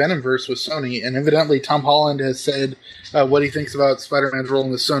to the Venomverse with Sony, and evidently Tom Holland has said what he thinks about Spider-Man's role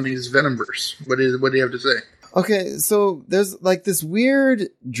in the Sony's Venomverse. What do you have to say? Okay, so there's like this weird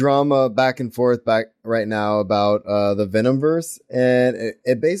drama back and forth right now about the Venomverse, and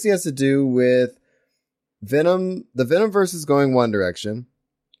it basically has to do with the Venomverse is going one direction,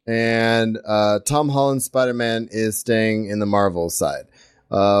 and Tom Holland's Spider-Man is staying in the Marvel side.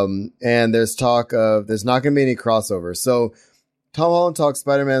 And there's talk of there's not going to be any crossover. So Tom Holland talks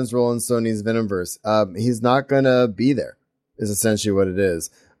Spider-Man's role in Sony's Venomverse. He's not going to be there, is essentially what it is,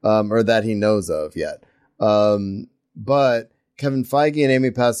 or that he knows of yet. But Kevin Feige and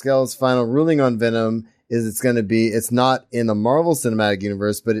Amy Pascal's final ruling on Venom is it's not in the Marvel Cinematic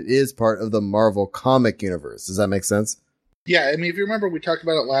Universe, but it is part of the Marvel Comic Universe. Does that make sense? Yeah, I mean, if you remember, we talked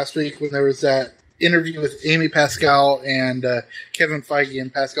about it last week when there was that interview with Amy Pascal and Kevin Feige,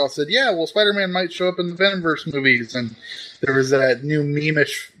 and Pascal said, yeah, well, Spider-Man might show up in the Venomverse movies, and there was that new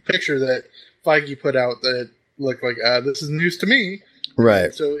meme-ish picture that Feige put out that looked like, this is news to me.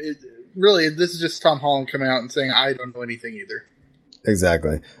 Right. So, this is just Tom Holland coming out and saying, I don't know anything either.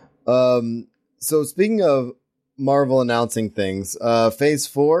 Exactly. So speaking of Marvel announcing things, Phase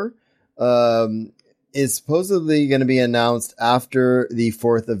 4 is supposedly going to be announced after the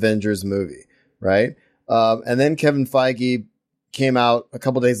fourth Avengers movie, right? And then Kevin Feige came out a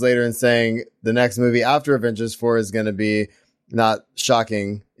couple days later and saying the next movie after Avengers 4 is going to be, not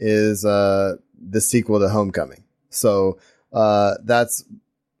shocking, is the sequel to Homecoming. So that's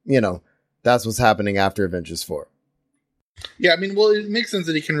what's happening after Avengers 4. Yeah, I mean, well, it makes sense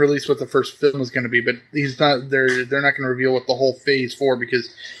that he can release what the first film is going to be, but he's not. They're not going to reveal what the whole Phase 4,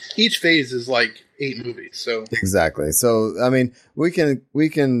 because each phase is like 8 movies. So exactly. So I mean, we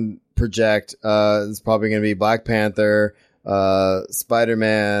can project. It's probably going to be Black Panther,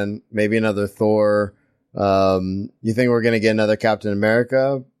 Spider-Man, maybe another Thor. You think we're going to get another Captain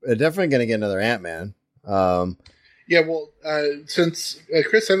America? Definitely going to get another Ant-Man. Yeah, well, since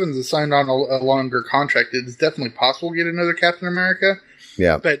Chris Evans has signed on a longer contract, it's definitely possible to get another Captain America.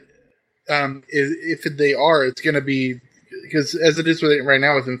 Yeah. But if they are, it's going to be, because as it is with it right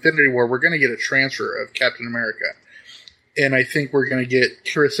now with Infinity War, we're going to get a transfer of Captain America. And I think we're going to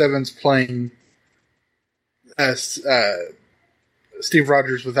get Chris Evans playing Steve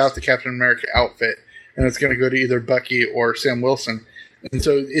Rogers without the Captain America outfit. And it's going to go to either Bucky or Sam Wilson. And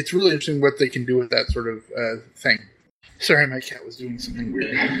so it's really interesting what they can do with that sort of thing. Sorry, my cat was doing something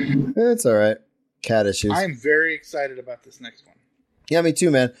weird. It's all right. Cat issues. I'm very excited about this next one. Yeah, me too,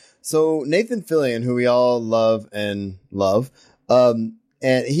 man. So Nathan Fillion, who we all love, and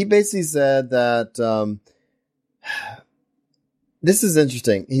he basically said that this is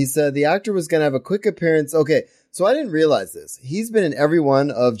interesting. He said the actor was going to have a quick appearance. Okay, so I didn't realize this. He's been in every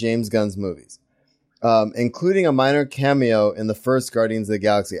one of James Gunn's movies. Including a minor cameo in the first Guardians of the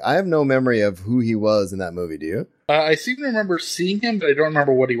Galaxy. I have no memory of who he was in that movie. Do you? I seem to remember seeing him, but I don't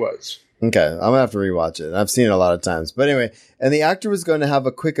remember what he was. Okay, I'm going to have to rewatch it. I've seen it a lot of times. But anyway, and the actor was going to have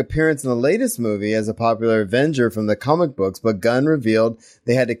a quick appearance in the latest movie as a popular Avenger from the comic books, but Gunn revealed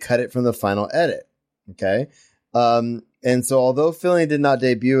they had to cut it from the final edit. Okay? And so although Fillion did not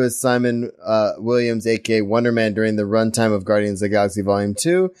debut as Simon Williams, a.k.a. Wonder Man, during the runtime of Guardians of the Galaxy Volume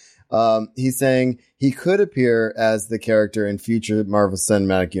 2, he's saying he could appear as the character in future Marvel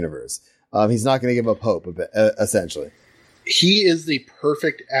Cinematic Universe. He's not going to give up hope, essentially. He is the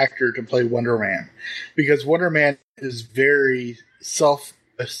perfect actor to play Wonder Man, because Wonder Man is very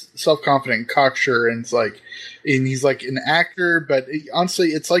self-confident and cocksure, and he's like an actor, but honestly,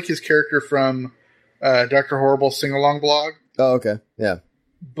 it's like his character from Dr. Horrible's sing-along blog. Oh, okay. Yeah.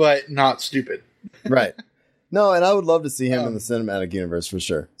 But not stupid. Right. No, and I would love to see him in the cinematic universe for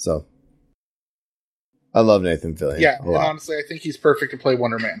sure. So I love Nathan Fillion. Yeah, and honestly, I think he's perfect to play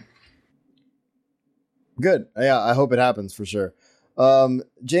Wonder Man. Good. Yeah, I hope it happens for sure.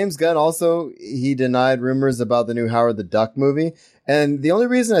 James Gunn also, he denied rumors about the new Howard the Duck movie. And the only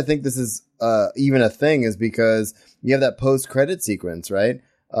reason I think this is even a thing is because you have that post-credit sequence, right?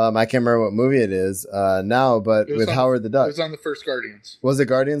 I can't remember what movie it is now, but with Howard the Duck. It was on the first Guardians. Was it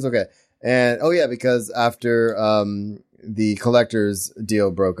Guardians? Okay. And, oh yeah, because after the Collector's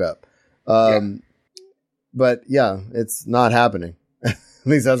deal broke up. But yeah, it's not happening. At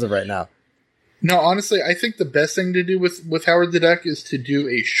least as of right now. No, honestly, I think the best thing to do with Howard the Duck is to do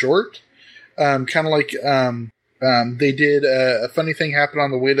a short. Kind of like they did a funny thing happened on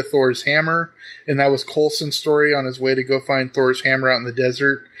the way to Thor's hammer, and that was Coulson's story on his way to go find Thor's hammer out in the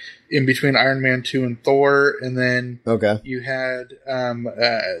desert in between Iron Man 2 and Thor. And then you had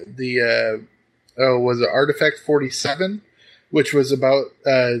was it Artifact 47, which was about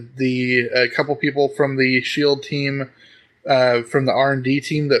a couple people from the S.H.I.E.L.D. team, from the R&D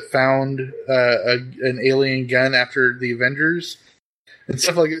team that found an alien gun after the Avengers and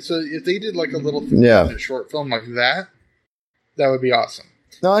stuff like it. So if they did like a little short film like that, that would be awesome.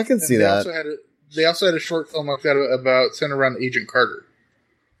 No, I can see that. They also had a short film like that about centered around Agent Carter.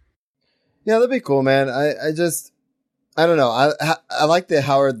 Yeah, that'd be cool, man. I don't know. I like the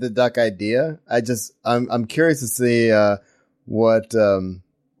Howard the Duck idea. I'm curious to see what that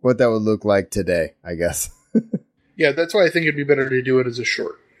would look like today, I guess. Yeah, that's why I think it'd be better to do it as a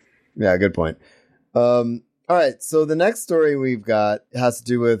short. Yeah, good point. All right, so the next story we've got has to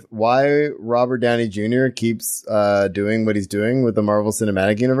do with why Robert Downey Jr. keeps doing what he's doing with the Marvel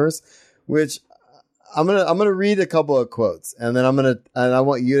Cinematic Universe, which I'm gonna read a couple of quotes, and then I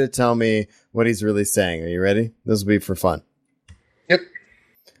want you to tell me what he's really saying. Are you ready? This will be for fun. Yep.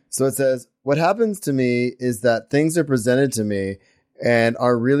 So it says, "What happens to me is that things are presented to me and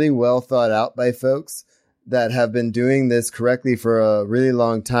are really well thought out by folks that have been doing this correctly for a really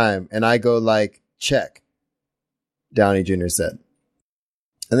long time, and I go like, check," Downey Jr. said.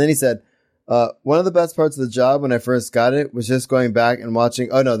 And then he said, "One of the best parts of the job when I first got it was just going back and watching."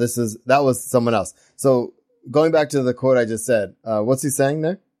 Oh no, that was someone else. So going back to the quote I just said, what's he saying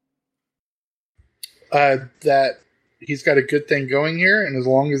there? That he's got a good thing going here, and as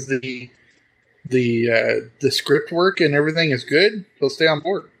long as the script work and everything is good, he'll stay on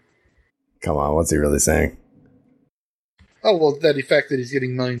board. Come on, what's he really saying? Oh well, that fact that he's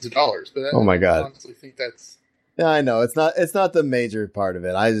getting millions of dollars. But oh my god, I honestly think that's. Yeah, I know it's not the major part of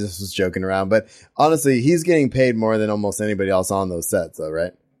it. I just was joking around, but honestly, he's getting paid more than almost anybody else on those sets, though,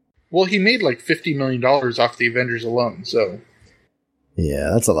 right? Well, he made like $50 million off the Avengers alone, so. Yeah,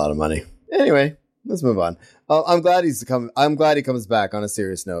 that's a lot of money. Anyway, let's move on. I'm glad I'm glad he comes back. On a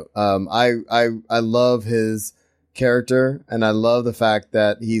serious note, I love his character, and I love the fact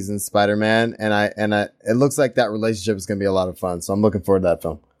that he's in Spider-Man, and it looks like that relationship is going to be a lot of fun. So I'm looking forward to that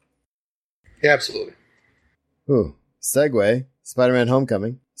film. Yeah, absolutely. Ooh, segue. Spider-Man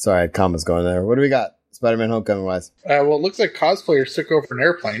Homecoming. Sorry, I had commas going there. What do we got? Spider-Man Homecoming wise. Well, it looks like cosplayers took over an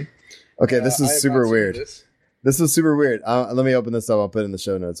airplane. Okay, this is super weird. This is super weird. Let me open this up. I'll put it in the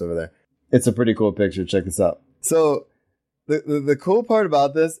show notes over there. It's a pretty cool picture. Check this out. So the cool part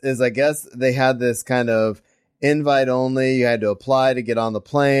about this is I guess they had this kind of invite only. You had to apply to get on the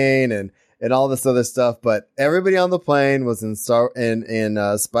plane and all this other stuff. But everybody on the plane was in Spider-Man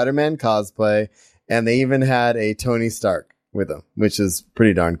cosplay. And they even had a Tony Stark with them, which is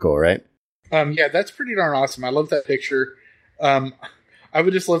pretty darn cool, right? Yeah, that's pretty darn awesome. I love that picture. I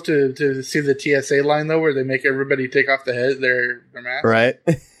would just love to see the TSA line, though, where they make everybody take off their mask. Right.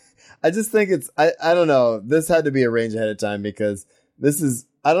 I just think I don't know. This had to be arranged ahead of time because this is,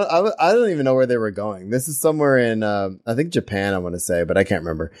 I don't even know where they were going. This is somewhere in, I think Japan, I want to say, but I can't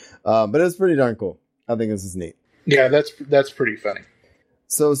remember. But it was pretty darn cool. I think this is neat. Yeah, that's pretty funny.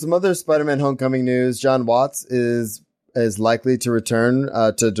 So some other Spider-Man Homecoming news. John Watts is likely to return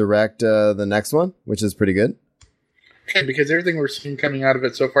to direct the next one, which is pretty good. Okay, because everything we're seeing coming out of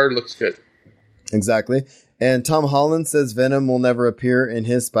it so far looks good. Exactly. And Tom Holland says Venom will never appear in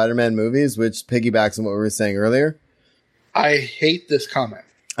his Spider-Man movies, which piggybacks on what we were saying earlier. I hate this comment.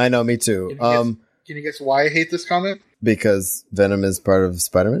 I know, me too. Can you guess why I hate this comment? Because Venom is part of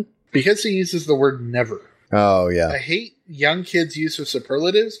Spider-Man? Because he uses the word never. Oh, yeah. I hate young kids' use of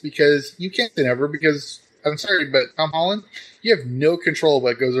superlatives because you can't say never because, I'm sorry, but Tom Holland, you have no control of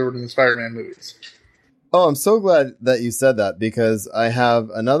what goes over in the Spider-Man movies. Oh, I'm so glad that you said that because I have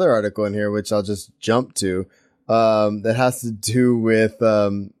another article in here which I'll just jump to that has to do with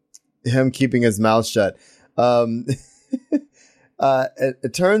him keeping his mouth shut. It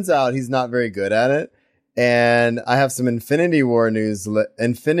turns out he's not very good at it. And I have some Infinity Wars news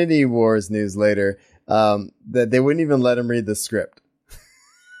later. That they wouldn't even let him read the script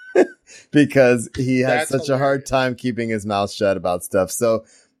because he had such a hard time keeping his mouth shut about stuff. So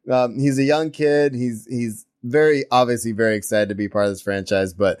he's a young kid. He's very obviously very excited to be part of this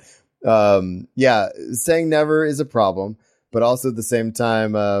franchise. But yeah, saying never is a problem. But also at the same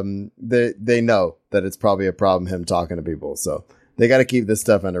time, they know that it's probably a problem him talking to people. So they got to keep this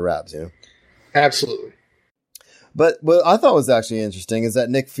stuff under wraps, you know? Absolutely. But what I thought was actually interesting is that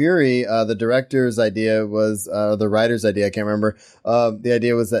Nick Fury, the director's idea was, the writer's idea, I can't remember. The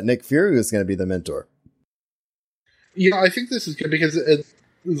idea was that Nick Fury was going to be the mentor. You know, I think this is good because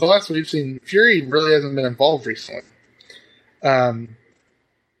the last we've seen, Fury really hasn't been involved recently.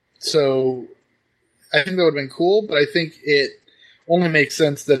 So I think that would have been cool, but I think it only makes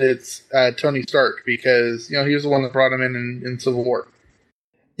sense that it's Tony Stark because, you know, he was the one that brought him in Civil War.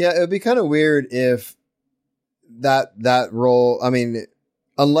 Yeah, it would be kind of weird if that role, I mean,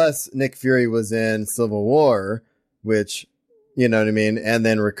 unless Nick Fury was in Civil War, which, you know what I mean, and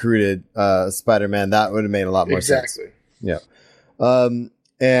then recruited Spider-Man, that would have made a lot more sense. Yeah. And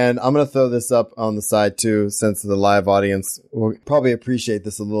I'm going to throw this up on the side too, since the live audience will probably appreciate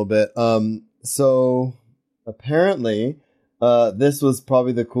this a little bit. So apparently, This was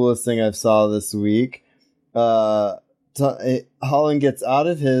probably the coolest thing I've saw this week. Holland gets out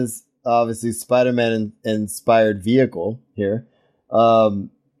of his, obviously, Spider-Man inspired vehicle here. Let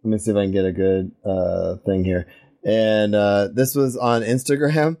me see if I can get a good thing here. And this was on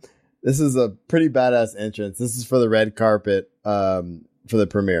Instagram. This is a pretty badass entrance. This is for the red carpet for the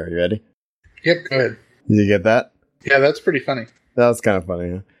premiere. You ready? Yep, go ahead. Did you get that? Yeah, that's pretty funny. That was kind of funny.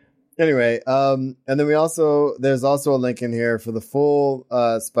 Huh? Anyway, and then there's also a link in here for the full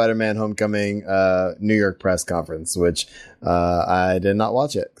Spider-Man Homecoming New York press conference, which I did not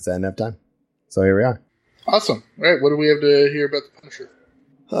watch it because I didn't have time. So here we are. Awesome. All right, what do we have to hear about the Punisher?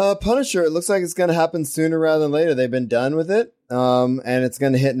 Punisher, it looks like it's going to happen sooner rather than later. They've been done with it, and it's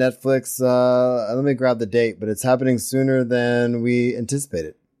going to hit Netflix. Let me grab the date, but it's happening sooner than we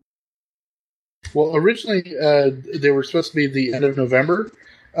anticipated. Well, originally they were supposed to be the end of November,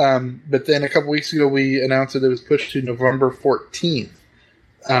 but then a couple weeks ago we announced that it was pushed to November 14th,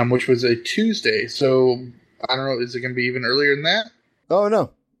 which was a Tuesday. So I don't know, is it going to be even earlier than that? Oh,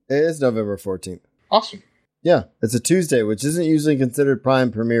 no. It is November 14th. Awesome. Yeah, it's a Tuesday, which isn't usually considered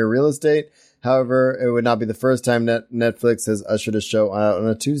prime premiere real estate. However, it would not be the first time Netflix has ushered a show out on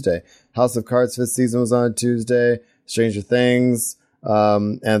a Tuesday. House of Cards 5th season was on a Tuesday. Stranger Things,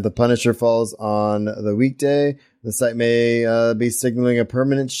 and The Punisher falls on the weekday. The site may be signaling a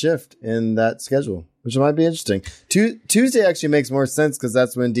permanent shift in that schedule, which might be interesting. Tuesday actually makes more sense because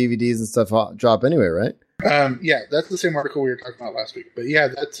that's when DVDs and stuff drop anyway, right? Yeah, that's the same article we were talking about last week. But yeah,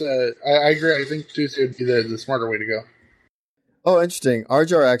 that's I agree. I think Tuesday would be the smarter way to go. Oh, interesting.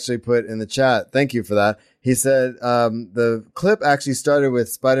 Arjar actually put in the chat, thank you for that. He said the clip actually started with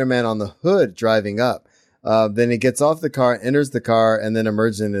Spider-Man on the hood driving up. Then he gets off the car, enters the car, and then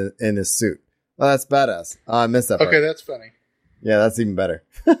emerges in his suit. Oh, that's badass. I missed that part. Okay, that's funny. Yeah, that's even better.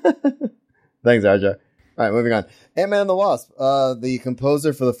 Thanks, Arjar. All right, moving on. Ant-Man and the Wasp. The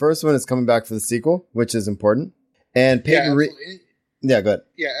composer for the first one is coming back for the sequel, which is important. And Peyton Reed. Yeah, go ahead.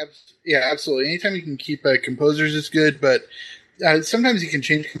 Yeah, absolutely. Anytime you can keep composers is good, but sometimes you can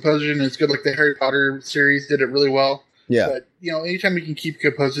change composers and it's good. Like the Harry Potter series did it really well. Yeah. But, anytime you can keep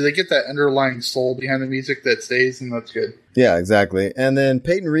composers, they get that underlying soul behind the music that stays, and that's good. Yeah, exactly. And then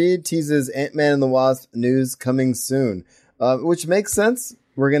Peyton Reed teases Ant-Man and the Wasp news coming soon, which makes sense.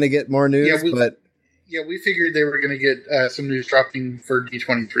 We're going to get more news, Yeah, we figured they were going to get some news dropping for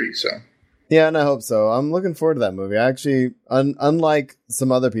D23, so. Yeah, and I hope so. I'm looking forward to that movie. I actually, unlike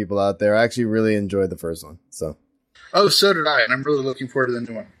some other people out there, I actually really enjoyed the first one. So. Oh, so did I, and I'm really looking forward to the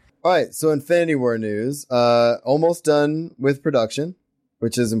new one. All right, so Infinity War news. Almost done with production,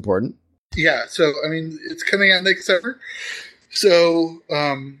 which is important. Yeah, so, it's coming out next summer. So,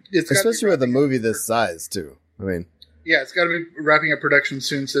 it's especially with a movie this size, too. Yeah, it's got to be wrapping up production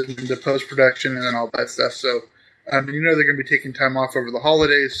soon, so the post-production and then all that stuff. So, they're going to be taking time off over the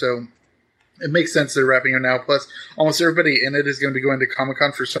holidays, so it makes sense they're wrapping it now. Plus, almost everybody in it is going to be going to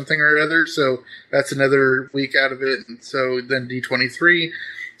Comic-Con for something or other, so that's another week out of it. And so then D23.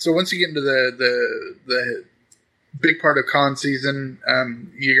 So once you get into the big part of con season,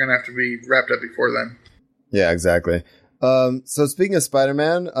 you're going to have to be wrapped up before then. Yeah, exactly. So speaking of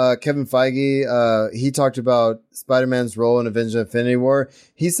Spider-Man, Kevin Feige, he talked about Spider-Man's role in Avengers Infinity War.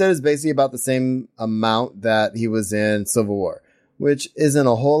 He said it's basically about the same amount that he was in Civil War, which isn't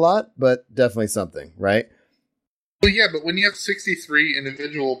a whole lot, but definitely something, right? Well, yeah, but when you have 63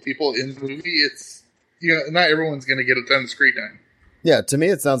 individual people in the movie, it's, not everyone's going to get a ton of screen time. Yeah, to me,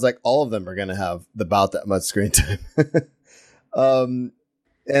 it sounds like all of them are going to have about that much screen time. And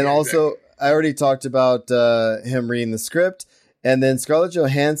yeah, also, exactly. I already talked about him reading the script, and then Scarlett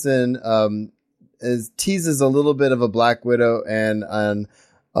Johansson teases a little bit of a Black Widow and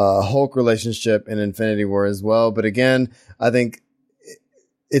Hulk relationship in Infinity War as well. But again, I think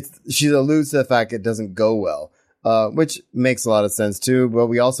she alludes to the fact it doesn't go well, which makes a lot of sense too. But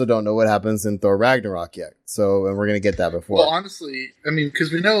we also don't know what happens in Thor Ragnarok yet. So, and we're going to get that before. Well, honestly,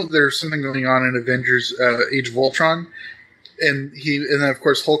 because we know there's something going on in Avengers Age of Ultron. And then of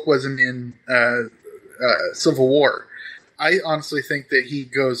course Hulk wasn't in Civil War. I honestly think that he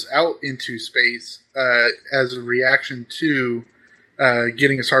goes out into space as a reaction to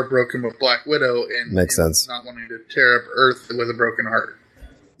getting his heart broken with Black Widow and makes sense. Not wanting to tear up Earth with a broken heart.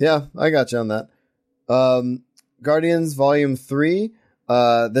 Yeah, I got you on that. Guardians Volume 3.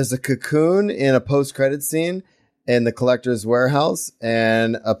 There's a cocoon in a post-credit scene in the collector's warehouse,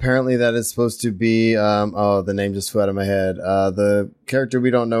 and apparently that is supposed to be the name just flew out of my head. The character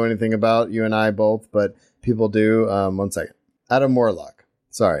we don't know anything about, you and I both, but people do. 1 second. Adam Warlock.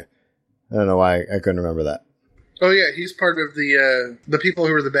 Sorry. I don't know why I couldn't remember that. Oh yeah, he's part of the people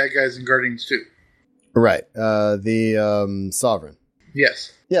who were the bad guys in Guardians 2. Right. The Sovereign.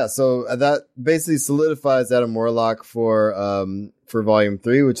 Yes. Yeah, so that basically solidifies Adam Warlock for Volume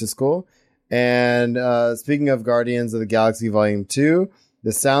 3, which is cool. And speaking of Guardians of the Galaxy Volume 2, the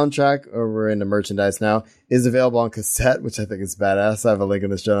soundtrack, or we're into merchandise now, is available on cassette, which I think is badass. I have a link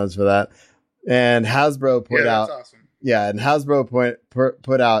in the show notes for that. And Hasbro put out... That's awesome. Yeah, and Hasbro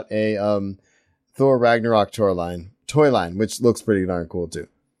put out a Thor Ragnarok toy line, which looks pretty darn cool, too.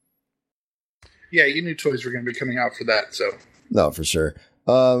 Yeah, you knew toys were going to be coming out for that, so... No, for sure.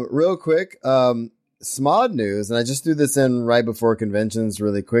 Real quick, Smod news, and I just threw this in right before conventions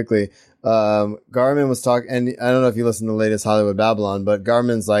really quickly. Garmin was talking, and I don't know if you listened to the latest Hollywood Babylon, but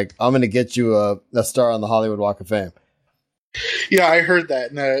Garmin's like, I'm going to get you a star on the Hollywood Walk of Fame. Yeah, I heard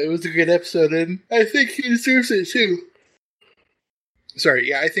that, and it was a good episode, and I think he deserves it too. Sorry,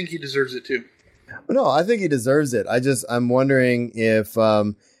 yeah, I think he deserves it too. No, I think he deserves it. I'm wondering if,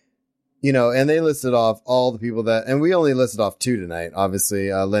 and they listed off all the people that, and we only listed off 2 tonight,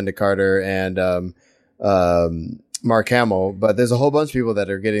 obviously, Linda Carter and Mark Hamill, but there's a whole bunch of people that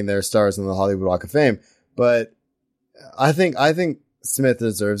are getting their stars on the Hollywood Walk of Fame. But I think Smith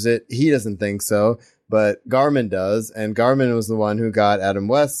deserves it. He doesn't think so, but Garmin does, and Garmin was the one who got Adam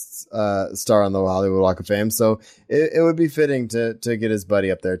West's star on the Hollywood Walk of Fame, so it would be fitting to get his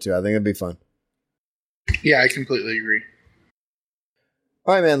buddy up there too. I think it'd be fun. Yeah, I completely agree.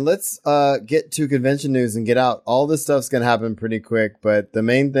 All right, man, let's get to convention news and get out. All this stuff's going to happen pretty quick, but the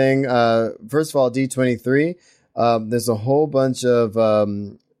main thing, first of all, D23, there's a whole bunch of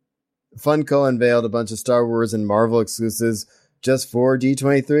Funko unveiled a bunch of Star Wars and Marvel exclusives just for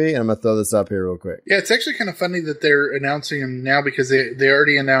D23, and I'm going to throw this up here real quick. Yeah, it's actually kind of funny that they're announcing them now because they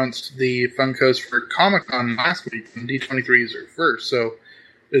already announced the Funkos for Comic-Con last week, and D23 is their first, so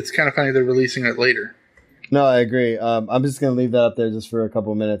it's kind of funny they're releasing it later. No, I agree. I'm just gonna leave that up there just for a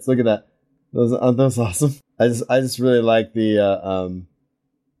couple of minutes. Look at that; aren't those awesome? I just really like the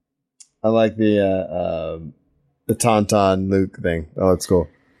Tauntaun Luke thing. Oh, it's cool.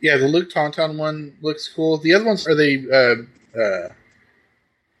 Yeah, the Luke Tauntaun one looks cool. The other ones, are they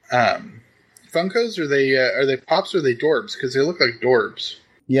Funkos? Or are they Pops? Or are they Dorbs? Because they look like Dorbs.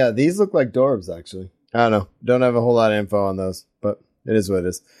 Yeah, these look like Dorbs actually. I don't know. Don't have a whole lot of info on those, but it is what it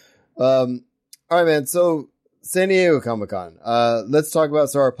is. All right, man. So San Diego Comic-Con. Let's talk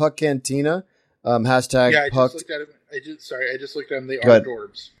about our Puck Cantina. Hashtag I Puck. just looked at them. I just looked at them. They are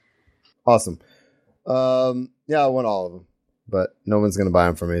Dorbs. Awesome. I want all of them, but no one's gonna buy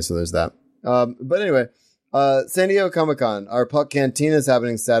them from me, so there's that. But anyway, San Diego Comic-Con. Our Puck Cantina is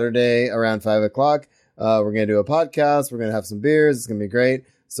happening Saturday around 5:00. We're gonna do a podcast. We're gonna have some beers. It's gonna be great.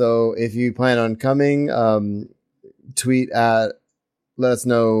 So if you plan on coming, tweet at. Let us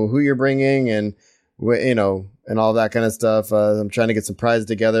know who you're bringing and, and all that kind of stuff. I'm trying to get some prizes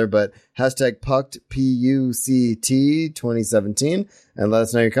together, but hashtag Pucked, P-U-C-T 2017, and let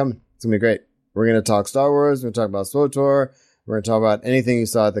us know you're coming. It's going to be great. We're going to talk Star Wars. We're going to talk about SWTOR. We're going to talk about anything you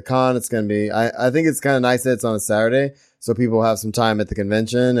saw at the con. It's going to be, I think it's kind of nice that it's on a Saturday, so people have some time at the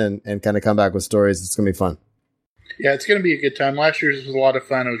convention and kind of come back with stories. It's going to be fun. Yeah, it's going to be a good time. Last year's was a lot of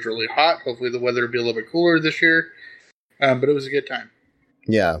fun. It was really hot. Hopefully the weather will be a little bit cooler this year, but it was a good time.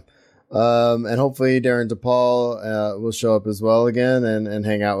 Yeah. And hopefully Darren DePaul will show up as well again and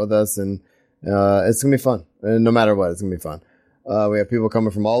hang out with us. And it's going to be fun. And no matter what, it's going to be fun. We have people coming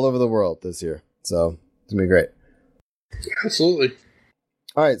from all over the world this year. So it's going to be great. Absolutely.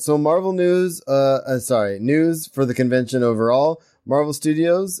 All right. So Marvel news, news for the convention overall. Marvel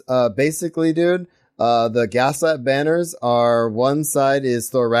Studios, basically, dude, the Gaslamp banners are, one side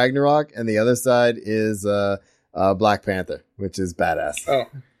is Thor Ragnarok and the other side is Black Panther, which is badass. Oh,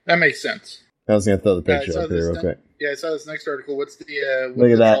 that makes sense. I was going to throw the picture up here real quick. Yeah, I saw this next article. What's the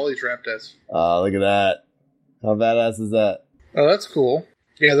look at that. trolleys wrapped as? Oh, look at that. How badass is that? Oh, that's cool.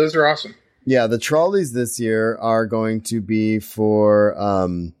 Yeah, those are awesome. Yeah, the trolleys this year are going to be for,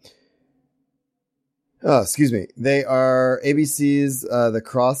 they are ABC's The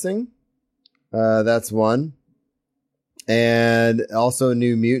Crossing. That's one. And also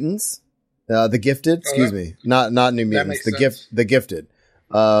New Mutants. The Gifted, not New Mutants. The Gifted.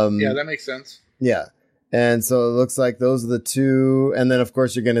 Yeah, that makes sense. Yeah, and so it looks like those are the two, and then of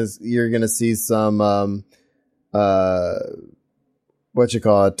course you're gonna see some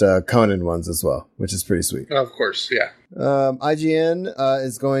Conan ones as well, which is pretty sweet. Of course, yeah. IGN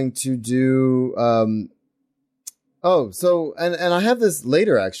is going to do. And I have this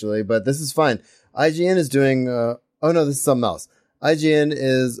later actually, but this is fine. IGN is doing. This is something else. IGN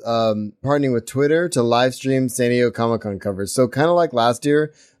is partnering with Twitter to live stream San Diego Comic-Con coverage. So kind of like last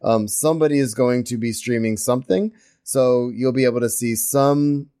year, somebody is going to be streaming something. So you'll be able to see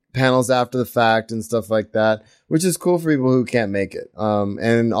some panels after the fact and stuff like that, which is cool for people who can't make it.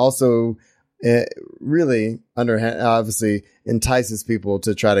 And also it really obviously entices people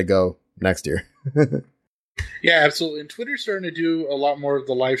to try to go next year. Yeah, absolutely. And Twitter's starting to do a lot more of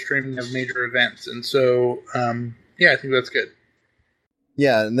the live streaming of major events. And so, I think that's good.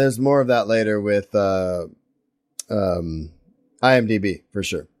 Yeah, and there's more of that later with IMDb for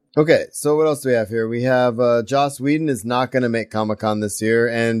sure. Okay, so what else do we have here? We have Joss Whedon is not going to make Comic-Con this year,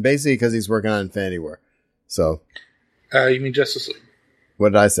 and basically because he's working on Infinity War. So, you mean Justice League? What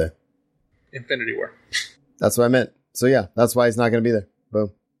did I say? Infinity War. That's what I meant. So yeah, that's why he's not going to be there.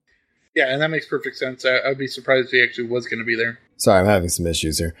 Boom. Yeah, and that makes perfect sense. I'd be surprised if he actually was going to be there. Sorry, I'm having some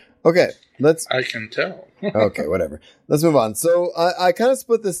issues here. Okay, I can tell. Okay, whatever. Let's move on. So I kind of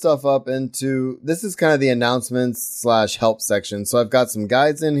split this stuff up into, this is kind of the announcements / help section. So I've got some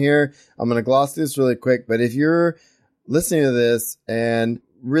guides in here. I'm going to gloss through this really quick, but if you're listening to this and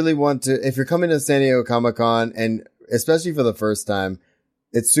really want to, if you're coming to San Diego Comic-Con, and especially for the first time,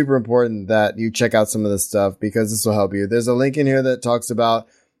 it's super important that you check out some of this stuff because this will help you. There's a link in here that talks about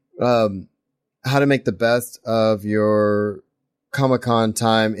how to make the best of your Comic-Con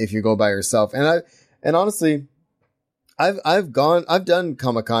time if you go by yourself. And honestly, I've done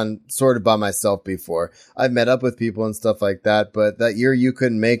Comic-Con sort of by myself before. I've met up with people and stuff like that, but that year you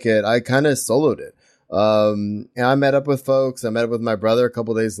couldn't make it, I kind of soloed it. And I met up with folks. I met up with my brother a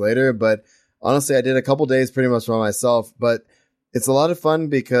couple days later, but honestly, I did a couple days pretty much by myself, but it's a lot of fun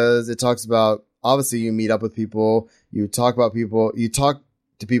because it talks about, obviously you meet up with people, you talk about people, you talk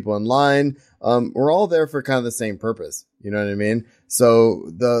to people in line. We're all there for kind of the same purpose. You know what I mean?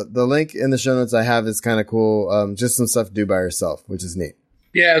 So the link in the show notes I have is kind of cool. Just some stuff to do by yourself, which is neat.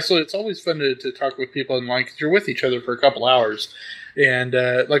 Yeah, so it's always fun to talk with people in line because you're with each other for a couple hours. And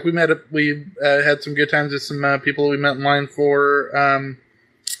like we had some good times with some people we met in line for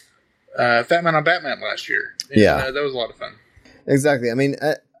Fat Man on Batman last year. And, that was a lot of fun. Exactly. I mean,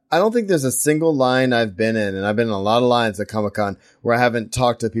 I don't think there's a single line I've been in, and I've been in a lot of lines at Comic-Con where I haven't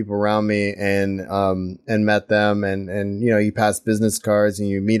talked to people around me and met them and, you know, you pass business cards and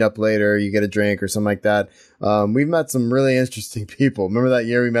you meet up later, you get a drink or something like that. We've met some really interesting people. Remember that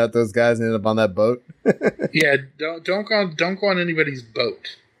year we met those guys and ended up on that boat? Yeah. Don't go on anybody's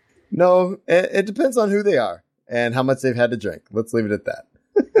boat. No, it depends on who they are and how much they've had to drink. Let's leave it at that.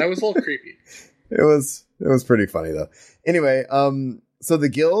 That was a little creepy. It was pretty funny though. Anyway, so the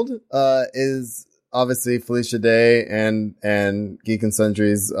guild is obviously Felicia Day and Geek and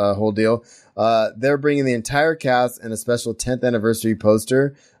Sundry's whole deal. They're bringing the entire cast and a special 10th anniversary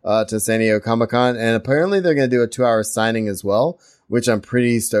poster to San Diego Comic-Con, and apparently they're going to do a 2-hour signing as well, which I'm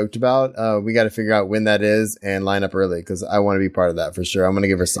pretty stoked about. We got to figure out when that is and line up early because I want to be part of that for sure. I'm going to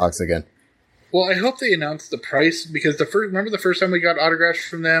give her socks again. Well, I hope they announce the price because remember the first time we got autographs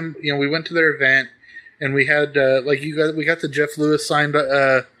from them? You know, we went to their event and we had we got the Jeff Lewis signed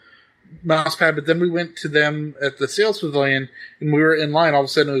mouse pad, but then we went to them at the sales pavilion and we were in line. All of a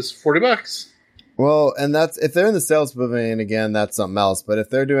sudden, it was $40. Well, and that's if they're in the sales pavilion again, that's something else. But if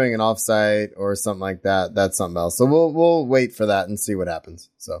they're doing an offsite or something like that, that's something else. So we'll wait for that and see what happens.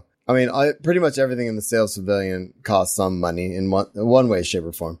 So I mean, pretty much everything in the sales pavilion costs some money in one way, shape,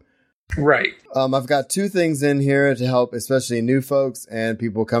 or form. Right. I've got 2 things in here to help, especially new folks and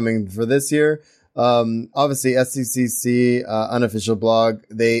people coming for this year. Obviously SCCC, unofficial blog,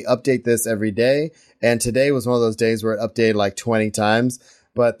 they update this every day. And today was one of those days where it updated like 20 times,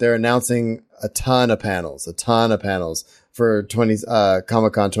 but they're announcing a ton of panels for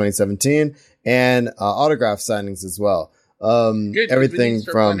Comic-Con 2017 and, autograph signings as well. Good. Everything we need to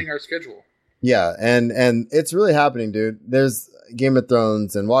start from planning our schedule. Yeah. And it's really happening, dude. There's Game of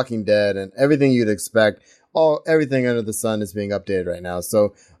Thrones and Walking Dead and everything you'd expect. Everything under the sun is being updated right now.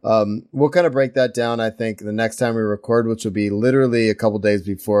 So, we'll kind of break that down, I think, the next time we record, which will be literally a couple days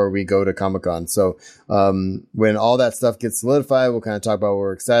before we go to Comic-Con. So, when all that stuff gets solidified, we'll kind of talk about what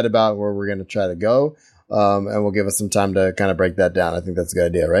we're excited about, where we're going to try to go. And we'll give us some time to kind of break that down. I think that's a good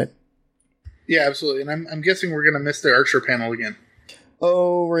idea, right? Yeah, absolutely. And I'm guessing we're going to miss the Archer panel again.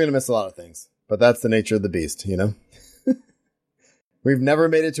 Oh, we're going to miss a lot of things, but that's the nature of the beast, you know? We've never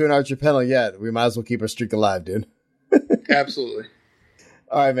made it to an Archer panel yet. We might as well keep our streak alive, dude. Absolutely.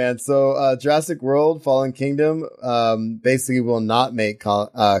 All right, man. So, Jurassic World Fallen Kingdom, basically will not make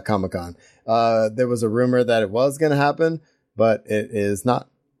Comic-Con. There was a rumor that it was going to happen, but it is not.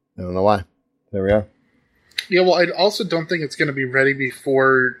 I don't know why. There we are. Yeah, well, I also don't think it's going to be ready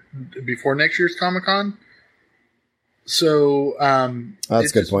before next year's Comic-Con. So,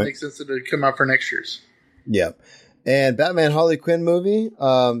 that's a good point. It makes sense that it would come out for next year's. Yeah. And Batman Harley Quinn movie,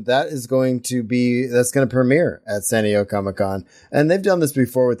 that's going to premiere at San Diego Comic-Con. And they've done this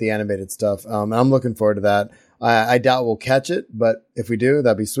before with the animated stuff. And I'm looking forward to that. I doubt we'll catch it, but if we do,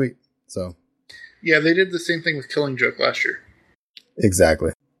 that'd be sweet. So, yeah, they did the same thing with Killing Joke last year.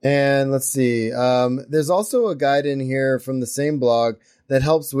 Exactly. And let's see. There's also a guide in here from the same blog that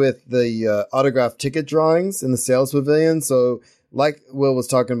helps with the autograph ticket drawings in the sales pavilion. So, like Will was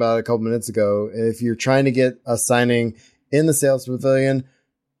talking about a couple minutes ago, if you're trying to get a signing in the sales pavilion,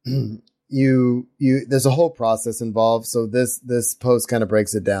 there's a whole process involved. So this post kind of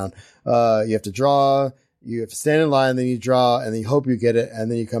breaks it down. You have to draw, you have to stand in line, then you draw, and then you hope you get it, and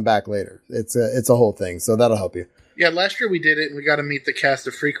then you come back later. It's a whole thing. So that'll help you. Yeah, last year we did it, and we got to meet the cast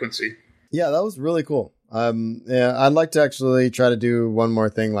of Frequency. Yeah, that was really cool. Yeah, I'd like to actually try to do one more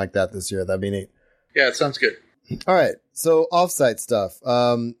thing like that this year. That'd be neat. Yeah, it sounds good. All right. So offsite stuff.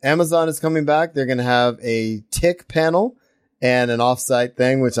 Amazon is coming back. They're going to have a tick panel and an offsite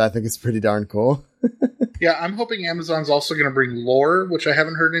thing, which I think is pretty darn cool. Yeah, I'm hoping Amazon's also going to bring Lore, which I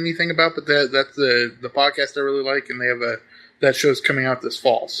haven't heard anything about, but that's the podcast I really like, and they have that show's coming out this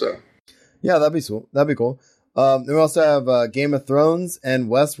fall. So yeah, that'd be cool. That'd be cool. We also have Game of Thrones, and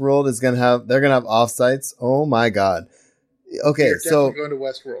Westworld they're gonna have offsites. Oh my god. Okay, you're definitely going to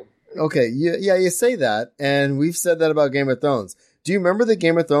Westworld. Okay, you say that, and we've said that about Game of Thrones. Do you remember the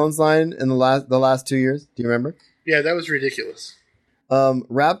Game of Thrones line in the last 2 years? Do you remember? Yeah, that was ridiculous.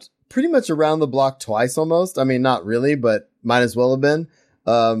 Wrapped pretty much around the block twice almost. I mean, not really, but might as well have been.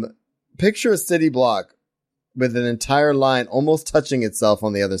 Picture a city block with an entire line almost touching itself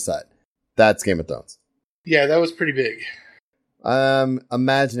on the other side. That's Game of Thrones. Yeah, that was pretty big. I'm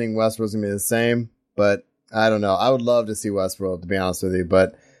imagining Westworld's going to be the same, but I don't know. I would love to see Westworld, to be honest with you,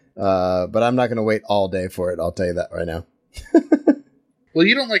 but I'm not going to wait all day for it. I'll tell you that right now. Well,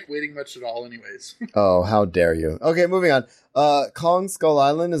 you don't like waiting much at all anyways. Oh, how dare you. Okay, moving on. Kong Skull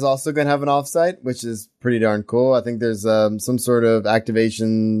Island is also going to have an offsite, which is pretty darn cool. I think there's some sort of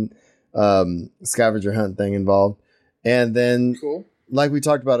activation scavenger hunt thing involved. And then, cool. Like we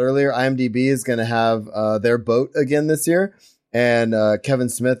talked about earlier, IMDb is going to have their boat again this year. And Kevin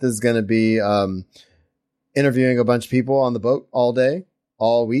Smith is going to be interviewing a bunch of people on the boat all day,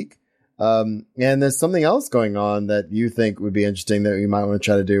 all week. And there's something else going on that you think would be interesting that you might want to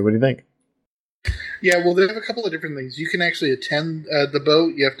try to do. What do you think? Yeah, well, they have a couple of different things. You can actually attend the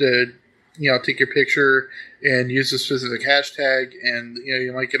boat. You have to, take your picture and use a specific hashtag, and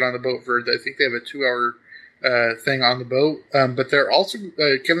you might get on the boat for. I think they have a 2-hour thing on the boat. But they're also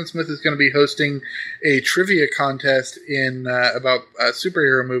Kevin Smith is going to be hosting a trivia contest in about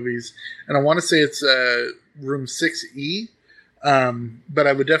superhero movies, and I want to say it's room 6E. But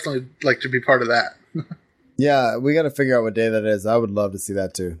I would definitely like to be part of that. Yeah, we got to figure out what day that is. I would love to see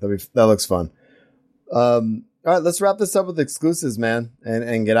that too. That looks fun. All right, let's wrap this up with exclusives, man,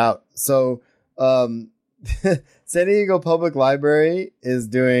 and get out. So, San Diego Public Library is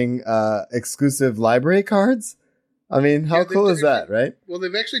doing exclusive library cards. I mean, how cool is that, right? Well,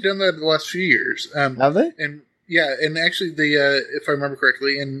 they've actually done that the last few years. Have they? And yeah, and actually, if I remember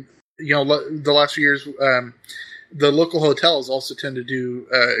correctly, and the last few years, the local hotels also tend to do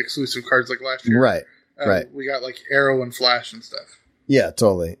exclusive cards like last year. Right. Right. We got like Arrow and Flash and stuff. Yeah,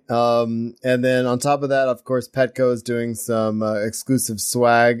 totally. And then on top of that, of course, Petco is doing some exclusive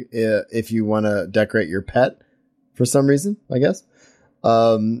swag if you want to decorate your pet for some reason, I guess.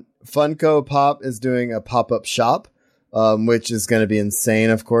 Funko Pop is doing a pop-up shop, which is going to be insane,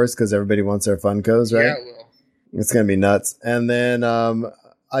 of course, because everybody wants their Funkos, right? Yeah, it will. It's going to be nuts. And then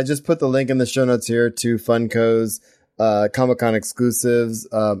I just put the link in the show notes here to Funko's Comic-Con exclusives,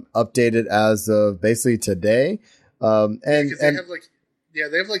 updated as of basically today. They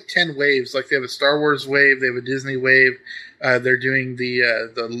have like 10 waves. Like they have a Star Wars wave, they have a Disney wave. They're doing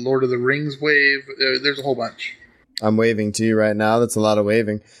the Lord of the Rings wave. There's a whole bunch. I'm waving to you right now. That's a lot of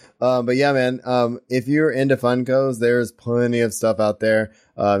waving. But yeah, man, if you're into Funkos, there's plenty of stuff out there.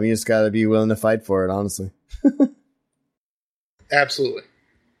 You just got to be willing to fight for it, honestly. Absolutely.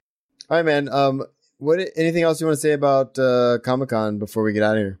 All right, man. Anything else you want to say about Comic-Con before we get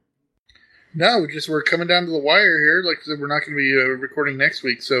out of here? No, we're coming down to the wire here. Like I said, we're not going to be recording next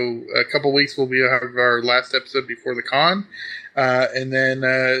week, so a couple weeks we'll have our last episode before the con, and then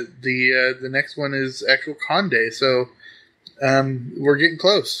the next one is actual con day. So we're getting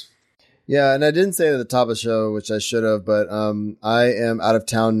close. Yeah, and I didn't say at the top of the show, which I should have, but I am out of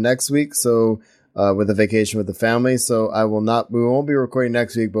town next week, so with a vacation with the family. So we won't be recording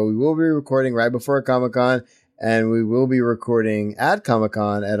next week, but we will be recording right before Comic-Con. And we will be recording at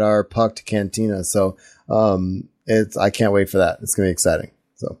Comic-Con at our Pucked Cantina. So I can't wait for that. It's going to be exciting.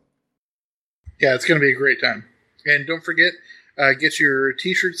 So yeah, it's going to be a great time. And don't forget, get your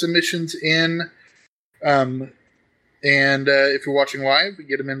t-shirt submissions in. And if you're watching live,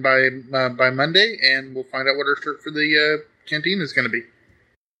 get them in by Monday, and we'll find out what our shirt for the canteen is going to be.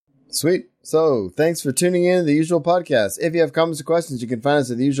 Sweet. So, thanks for tuning in to The Usual Podcast. If you have comments or questions, you can find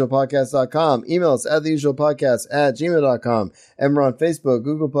us at theusualpodcast.com. Email us at theusualpodcast@gmail.com. And we're on Facebook,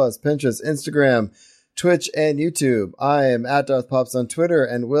 Google+, Pinterest, Instagram, Twitch, and YouTube. I am at Darth Pops on Twitter,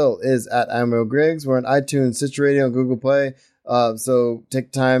 and Will is at Admiral Griggs. We're on iTunes, Stitcher Radio, and Google Play. So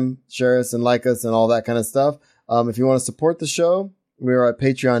take time, share us, and like us, and all that kind of stuff. If you want to support the show, we are at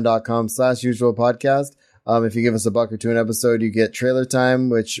patreon.com/usualpodcast. If you give us $1 or $2 an episode, you get trailer time,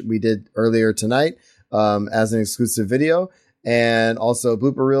 which we did earlier tonight, as an exclusive video, and also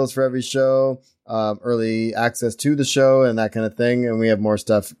blooper reels for every show, early access to the show and that kind of thing. And we have more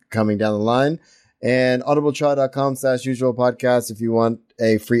stuff coming down the line. And audibletrial.com/usualpodcast if you want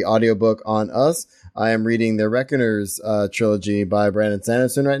a free audiobook on us. I am reading the Reckoners trilogy by Brandon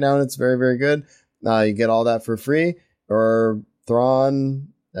Sanderson right now, and it's very, very good. You get all that for free, or Thrawn,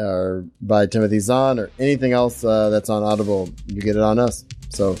 or by Timothy Zahn, or anything else that's on Audible. You get it on us.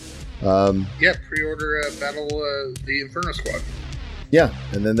 So, pre-order Battle the Inferno Squad. Yeah,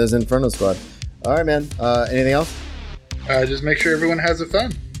 and then there's Inferno Squad. All right, man. Anything else? Just make sure everyone has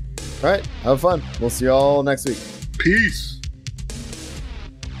fun. All right, have fun. We'll see you all next week. Peace.